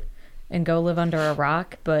about it and go live under a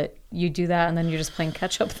rock, but you do that, and then you're just playing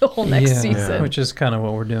catch up the whole next season. which is kind of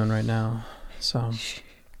what we're doing right now. So,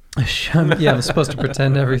 yeah, I'm supposed to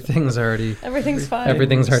pretend everything's already Everything's fine.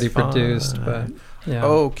 everything's already It's fine. produced, but yeah.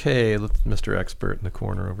 Okay, Mr. Expert in the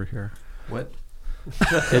corner over here. What?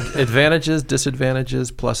 Advantages,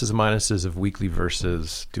 disadvantages, pluses, minuses of weekly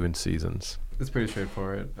versus doing seasons. It's pretty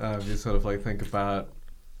straightforward. You sort of like think about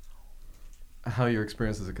how your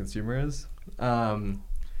experience as a consumer is.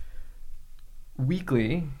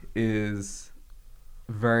 Weekly is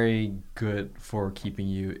very good for keeping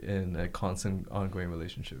you in a constant, ongoing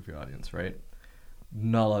relationship with your audience, right?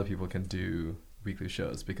 Not a lot of people can do weekly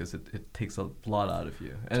shows because it takes a lot out of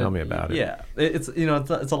you. And Tell me about it. Yeah, it's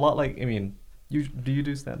a lot like, I mean, do you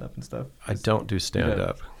do stand up and stuff? I don't do stand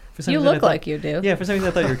up. For some You reason, I look thought- like you do. Yeah, for some reason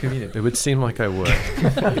I thought you were a comedian. It would seem like I would,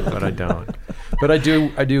 but I don't. But I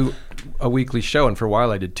do a weekly show, and for a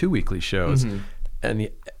while I did 2 weekly shows, Mhm. and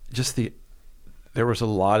there was a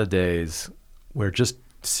lot of days where just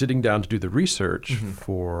sitting down to do the research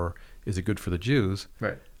for is it good for the Jews?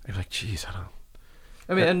 Right. I'm like, geez, I don't.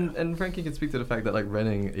 I mean, and Frankie can speak to the fact that like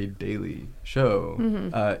running a daily show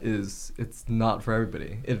it's not for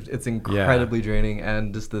everybody. It's incredibly draining,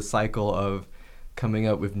 and just the cycle of coming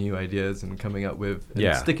up with new ideas and coming up with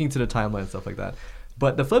and sticking to the timeline and stuff like that.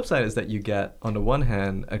 But the flip side is that you get, on the one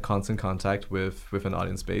hand, a constant contact with an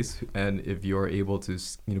audience base, and if you're able to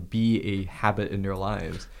be a habit in their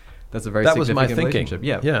lives, that's a very That was significant my thinking.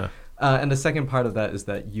 relationship. Yeah. And the second part of that is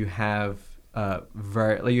that you have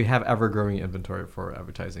you have ever growing inventory for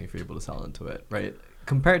advertising if you're able to sell into it, right?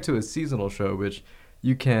 Compared to a seasonal show, which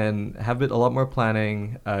you can have it a lot more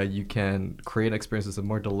planning, you can create experiences that are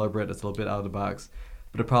more deliberate, it's a little bit out of the box.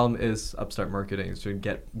 But the problem is upstart marketing, so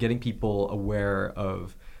getting people aware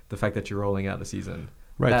of the fact that you're rolling out a season.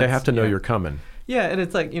 Right, they have to know you're coming. Yeah, and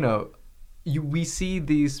it's like, we see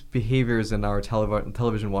these behaviors in our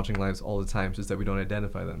television watching lives all the time, just that we don't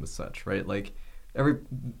identify them as such, right? Like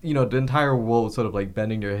the entire world sort of like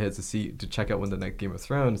bending their heads to check out when the next Game of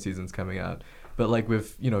Thrones season's coming out. But like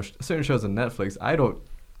with certain shows on Netflix, I don't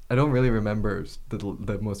really remember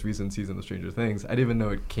the most recent season of Stranger Things. I didn't even know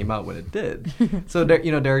it came out when it did. So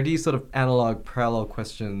there are these sort of analog parallel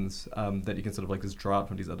questions that you can sort of like just draw out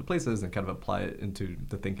from these other places and kind of apply it into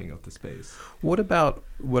the thinking of the space. What about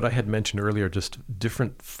what I had mentioned earlier, just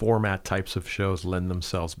different format types of shows lend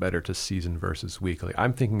themselves better to season versus weekly?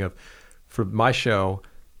 I'm thinking of, for my show,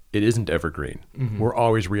 it isn't evergreen. Mm-hmm. We're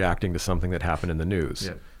always reacting to something that happened in the news.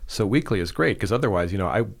 Yeah. So weekly is great, because otherwise,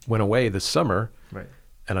 I went away this summer Right.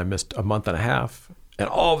 and I missed a month and a half, and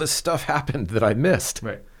all this stuff happened that I missed.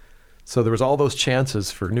 Right. So there was all those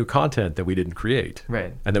chances for new content that we didn't create.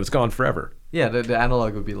 Right. And that was gone forever. Yeah, the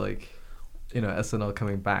analog would be like, SNL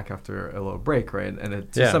coming back after a little break, right?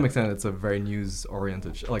 And to some extent, it's a very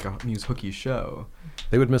news-oriented, like a news-hooky show.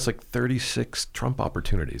 They would miss like 36 Trump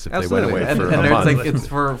opportunities if Absolutely. they went away for and a month. it's like, it's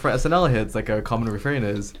for SNL hits, like a common refrain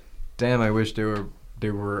is, damn, I wish they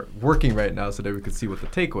were working right now so that we could see what the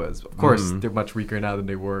take was. Of course, they're much weaker now than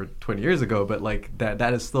they were 20 years ago, but like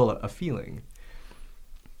that is still a feeling.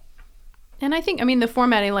 And I think, I mean, the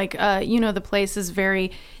formatting, like, the place is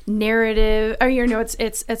very narrative, or,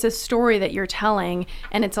 it's a story that you're telling,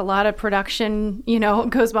 and it's a lot of production,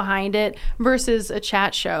 goes behind it, versus a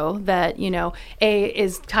chat show that, A,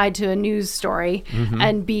 is tied to a news story,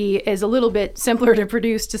 and B, is a little bit simpler to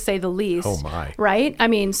produce, to say the least. Oh, my. Right? I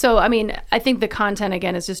think the content,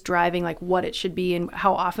 again, is just driving, like, what it should be and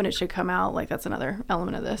how often it should come out. Like, that's another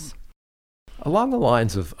element of this. Along the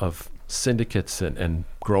lines of syndicates and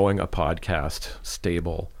growing a podcast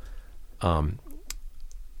stable,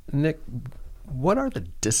 Nick, what are the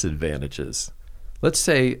disadvantages? Let's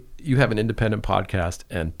say you have an independent podcast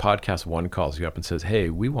and Podcast One calls you up and says,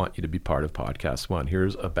 hey, we want you to be part of Podcast One.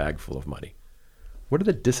 Here's a bag full of money. What are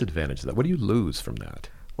the disadvantages of that? What do you lose from that?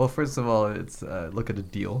 Well, first of all, it's look at a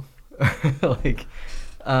deal.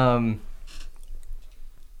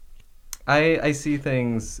 I see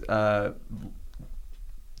things,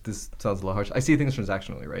 this sounds a little harsh, I see things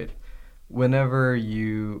transactionally, right? Whenever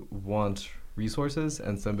you want resources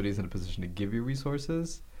and somebody's in a position to give you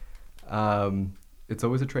resources, it's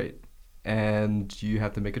always a trade. And you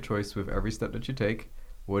have to make a choice with every step that you take.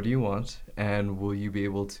 What do you want? And will you be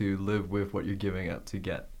able to live with what you're giving up to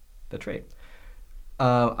get the trade?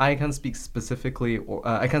 I can't speak specifically, or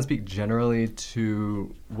I can't speak generally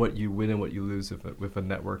to what you win and what you lose with a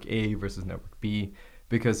network A versus network B,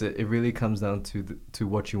 because it really comes down to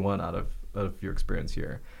what you want out of your experience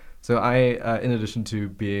here. So I, in addition to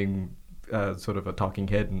being sort of a talking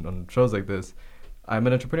head on shows like this, I'm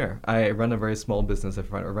an entrepreneur. I run a very small business. I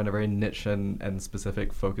run a very niche and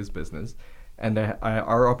specific focused business. And there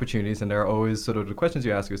are opportunities, and there are always sort of the questions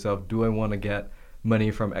you ask yourself: do I want to get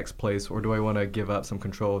money from X place, or do I want to give up some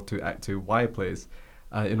control to Y place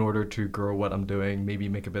in order to grow what I'm doing, maybe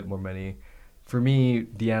make a bit more money? For me,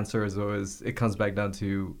 the answer is always, it comes back down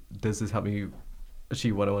to, does this help me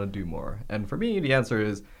achieve what I want to do more? And for me, the answer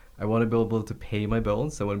is, I want to be able to pay my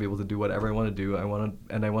bills. I want to be able to do whatever I want to do. I want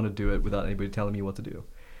to do it without anybody telling me what to do.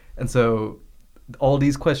 And so all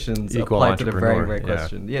these questions apply to the very, very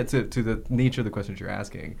question. Yeah, to the nature of the questions you're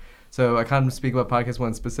asking. So I can't speak about Podcast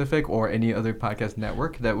One specific or any other podcast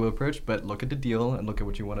network that we'll approach, but look at the deal and look at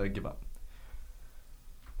what you want to give up.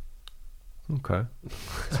 Okay.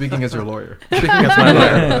 Speaking as your lawyer. Speaking as my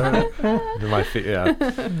lawyer. You're my yeah.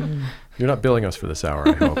 You're not billing us for this hour,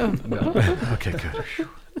 I hope. No. Okay, good.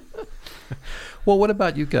 Well, what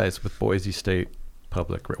about you guys with Boise State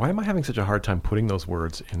Public? Why am I having such a hard time putting those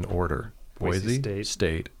words in order? Boise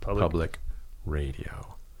State Public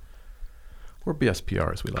Radio. Or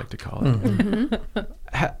BSPR, as we like to call it. Mm-hmm.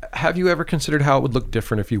 Have you ever considered how it would look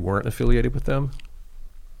different if you weren't affiliated with them?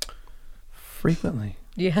 Frequently.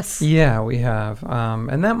 Yes. Yeah, we have.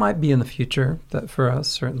 And that might be in the future for us,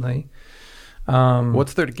 certainly.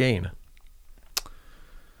 What's there to gain?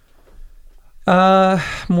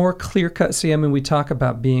 More clear-cut. See, I mean, we talk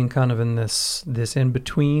about being kind of in this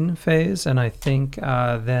in-between phase, and I think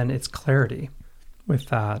then it's clarity with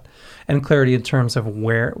that, and clarity in terms of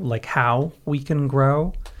where, like, how we can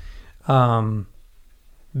grow,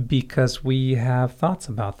 because we have thoughts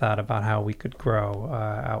about that, about how we could grow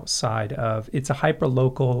outside of. It's a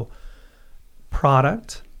hyper-local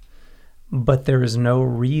product, but there is no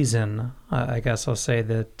reason, I guess I'll say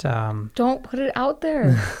that... Don't put it out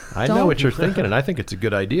there. I know what you're thinking, and I think it's a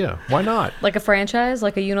good idea. Why not? Like a franchise,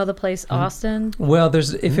 like a the place Austin. Well,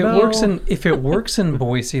 if it works in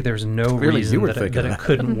Boise, there's no reason that it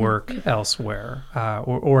couldn't work elsewhere,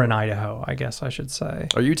 or in Idaho, I guess I should say.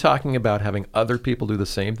 Are you talking about having other people do the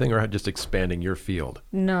same thing, or just expanding your field?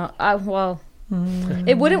 No,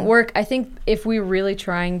 it wouldn't work. I think if we're really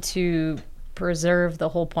trying to preserve the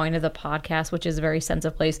whole point of the podcast, which is a very sense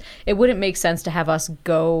of place, it wouldn't make sense to have us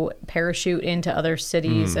go parachute into other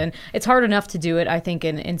cities. And it's hard enough to do it, I think,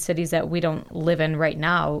 in cities that we don't live in right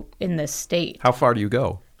now in this state. How far do you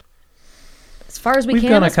go? As far as We've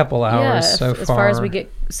gone a couple hours so far. As far as we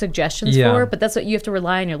get suggestions for, but that's what you have to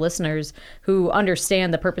rely on your listeners who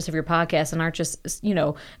understand the purpose of your podcast and aren't just,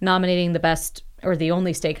 nominating the best or the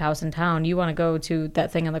only steakhouse in town. You want to go to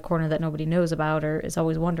that thing on the corner that nobody knows about or is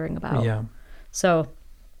always wondering about. Yeah. So,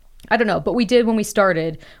 I don't know, but we did when we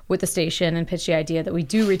started with the station and pitched the idea that we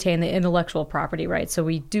do retain the intellectual property rights. So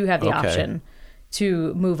we do have the option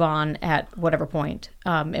to move on at whatever point.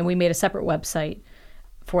 And we made a separate website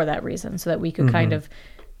for that reason so that we could kind of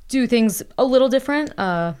do things a little different.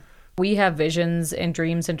 We have visions and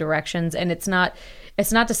dreams and directions, and it's not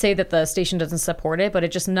it's not to say that the station doesn't support it, but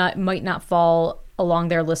it just might not fall along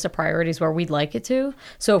their list of priorities where we'd like it to.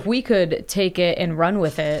 So if we could take it and run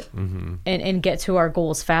with it and get to our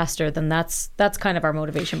goals faster, then that's kind of our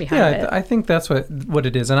motivation behind it. I think that's what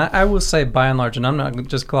it is. And I will say, by and large, and I'm not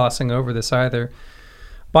just glossing over this either,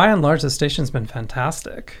 by and large, the station's been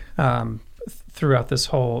fantastic throughout this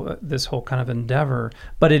whole kind of endeavor.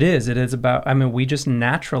 But it is about, I mean, we just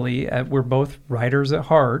naturally, we're both writers at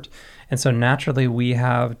heart, and so naturally we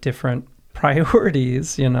have different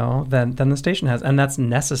priorities, than the station has, and that's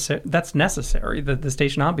necessary. The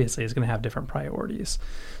station obviously is going to have different priorities.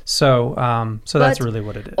 So that's really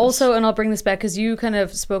what it is. Also, and I'll bring this back because you kind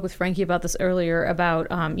of spoke with Frankie about this earlier about,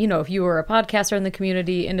 if you were a podcaster in the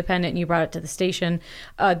community, independent, and you brought it to the station,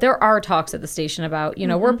 there are talks at the station about,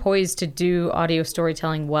 we're poised to do audio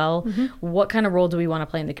storytelling well. What kind of role do we want to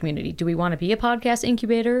play in the community? Do we want to be a podcast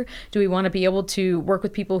incubator? Do we want to be able to work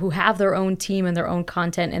with people who have their own team and their own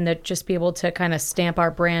content and that just be able to kind of stamp our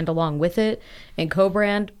brand along with it and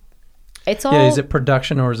co-brand? It's all. Yeah, is it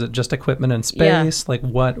production or is it just equipment and space? Yeah. Like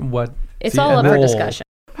what? It's all up for discussion.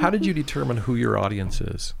 How did you determine who your audience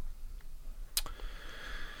is?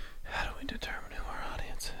 How do we determine who our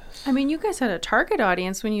audience is? I mean, you guys had a target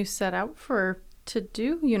audience when you set out to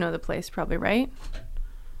do the place, probably, right?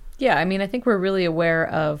 Yeah, I mean, I think we're really aware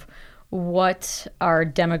of what our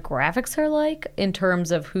demographics are like in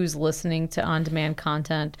terms of who's listening to on-demand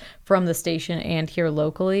content from the station and here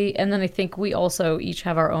locally. And then I think we also each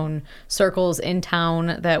have our own circles in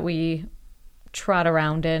town that we trot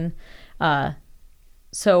around in.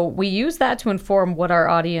 So we use that to inform what our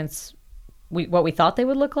audience, what we thought they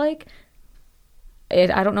would look like.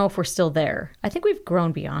 I don't know if we're still there. I think we've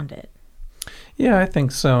grown beyond it. Yeah, I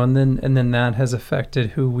think so. And then that has affected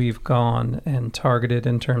who we've gone and targeted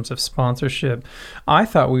in terms of sponsorship. I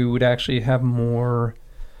thought we would actually have more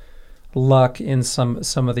luck in some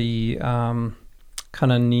of the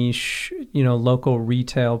kind of niche, local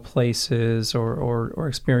retail places or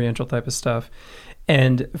experiential type of stuff.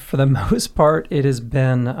 And for the most part, it has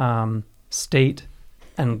been state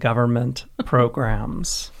and government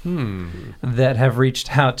programs that have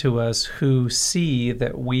reached out to us who see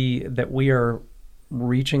that we are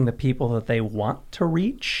reaching the people that they want to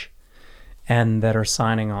reach and that are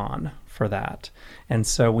signing on for that. And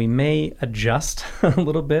so we may adjust a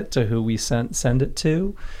little bit to who we send it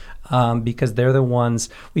to because they're the ones,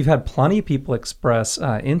 we've had plenty of people express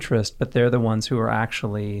interest, but they're the ones who are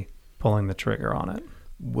actually pulling the trigger on it.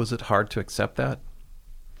 Was it hard to accept that?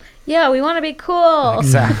 Yeah, we want to be cool.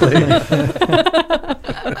 Exactly.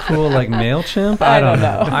 Cool like MailChimp? I don't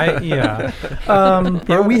know.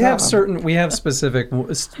 We have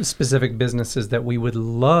specific businesses that we would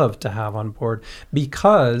love to have on board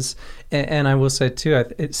because, and I will say too,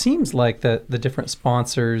 it seems like the different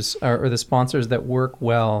sponsors or the sponsors that work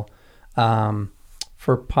well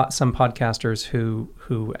for some podcasters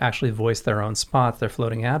who actually voice their own spots, their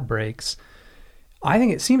floating ad breaks. I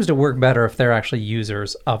think it seems to work better if they're actually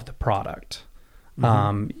users of the product.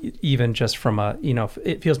 Even just from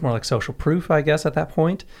it feels more like social proof, I guess, at that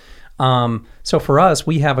point. So for us,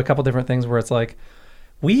 we have a couple different things where it's like,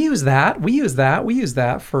 we use that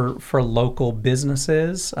for local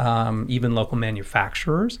businesses, even local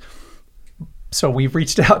manufacturers. So we've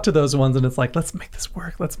reached out to those ones and it's like, let's make this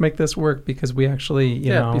work because we actually,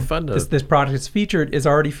 it'd be fun to... this product is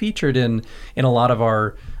already featured in a lot of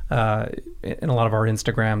our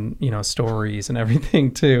Instagram, stories and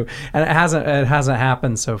everything too. And it hasn't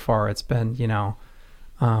happened so far. It's been,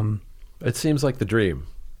 it seems like the dream.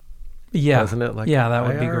 Yeah. Doesn't it? Like, yeah, that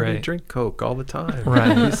would be great. I drink Coke all the time.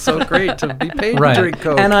 Right. It's so great to be paid to drink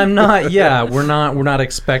Coke. And I'm not, we're not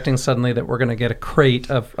expecting suddenly that we're going to get a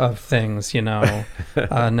crate of things,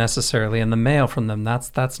 necessarily in the mail from them.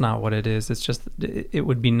 That's not what it is. It's just, it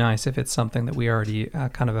would be nice if it's something that we already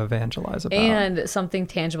kind of evangelize about. And something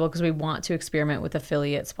tangible because we want to experiment with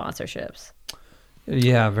affiliate sponsorships.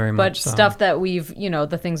 Yeah, very much so. But stuff that we've,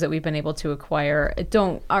 the things that we've been able to acquire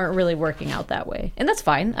aren't really working out that way. And that's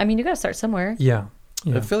fine. I mean, you got to start somewhere. Yeah.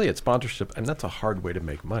 Affiliate sponsorship, and that's a hard way to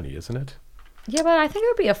make money, isn't it? Yeah, but I think it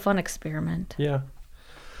would be a fun experiment. Yeah.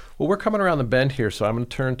 Well, we're coming around the bend here, so I'm going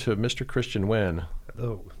to turn to Mr. Christian Wynn.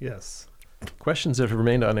 Oh, yes. Questions that have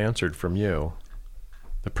remained unanswered from you.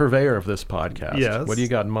 The purveyor of this podcast. Yes. What do you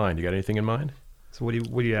got in mind? You got anything in mind? So what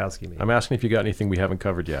are you asking me? I'm asking if you got anything we haven't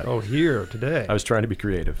covered yet. Oh, here today. I was trying to be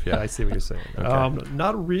creative. Yeah, I see what you're saying. Okay.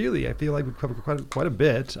 Not really. I feel like we've covered quite a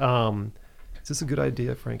bit. Is this a good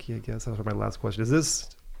idea, Frankie? I guess that's my last question. Is this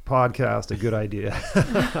podcast a good idea?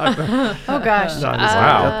 Oh gosh. No,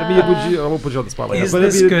 Wow. I mean, I won't put you on the spot like Is that.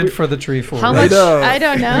 this I mean, good for the Tree Fort? How I much- know. I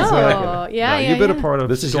don't know. Exactly. Yeah, No, yeah. you've been yeah. a part of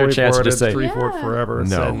This is your chance to Storyfort say- and Tree Fort Yeah. forever.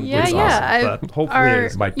 No. and Yeah, it's yeah. awesome, but hopefully it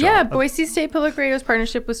is. Mic drop. Yeah, Boise State Public Radio's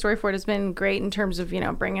partnership with Storyfort has been great in terms of,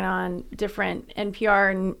 bringing on different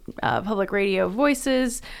NPR and public radio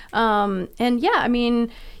voices. And yeah, I mean,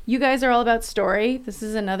 you guys are all about story. This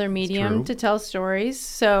is another medium true. to tell stories.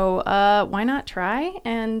 So why not try?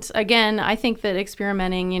 And again, I think that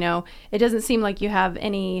experimenting, it doesn't seem like you have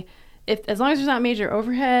any, as long as there's not major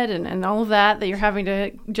overhead and all of that you're having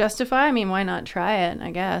to justify, I mean, why not try it,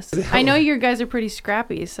 I guess. I know you guys are pretty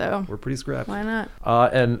scrappy, so We're pretty scrappy. why not?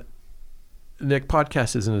 And Nick,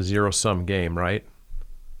 podcast isn't a zero-sum game, right?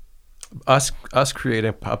 Us creating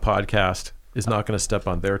a podcast is not going to step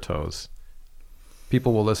on their toes.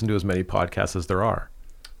 People will listen to as many podcasts as there are.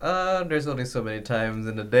 There's only so many times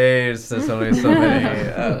in the day. There's only so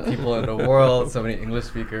many people in the world, so many English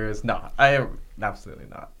speakers. No, absolutely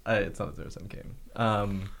not. It's not a zero-sum game.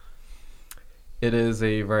 It is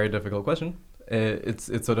a very difficult question. It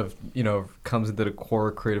sort of comes into the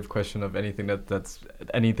core creative question of anything that's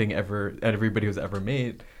anything ever everybody who's ever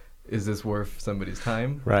made. Is this worth somebody's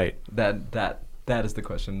time? Right. That is the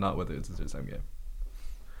question, not whether it's a zero-sum game.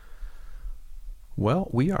 Well,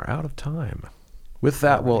 we are out of time. With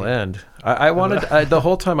that, we'll end. I wanted the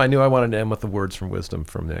whole time I knew I wanted to end with the words from wisdom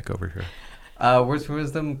from Nick over here. Words for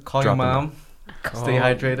wisdom: call Drop your them mom. Stay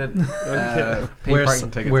hydrated. Pay Wear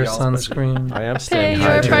parking tickets. wear y'all. sunscreen. I am Pay staying your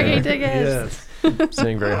parking hydrated. tickets. Yes.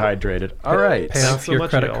 Staying very hydrated. All right. Pay off so your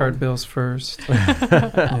much, credit y'all. card bills first.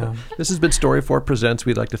 Yeah. This has been Storyfort Presents.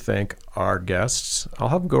 We'd like to thank our guests. I'll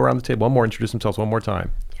have them go around the table one more, introduce themselves one more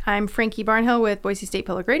time. I'm Frankie Barnhill with Boise State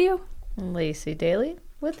Public Radio. Lacey Daly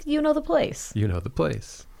with You Know the Place. You know the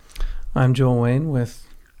place. I'm Joel Wayne with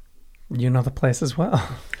You Know the Place as well.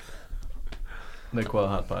 Nick Well,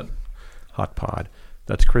 Hot Pod. Hot Pod.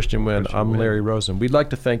 That's Christian Wynn. Christian I'm Wynn. Larry Rosen. We'd like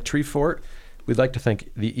to thank Treefort. We'd like to thank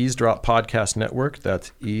the Eavesdrop Podcast Network.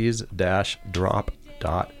 That's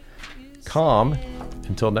ease-drop.com.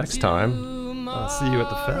 Until next time. I'll see you at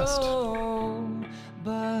the fest.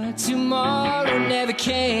 But tomorrow never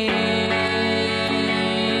came.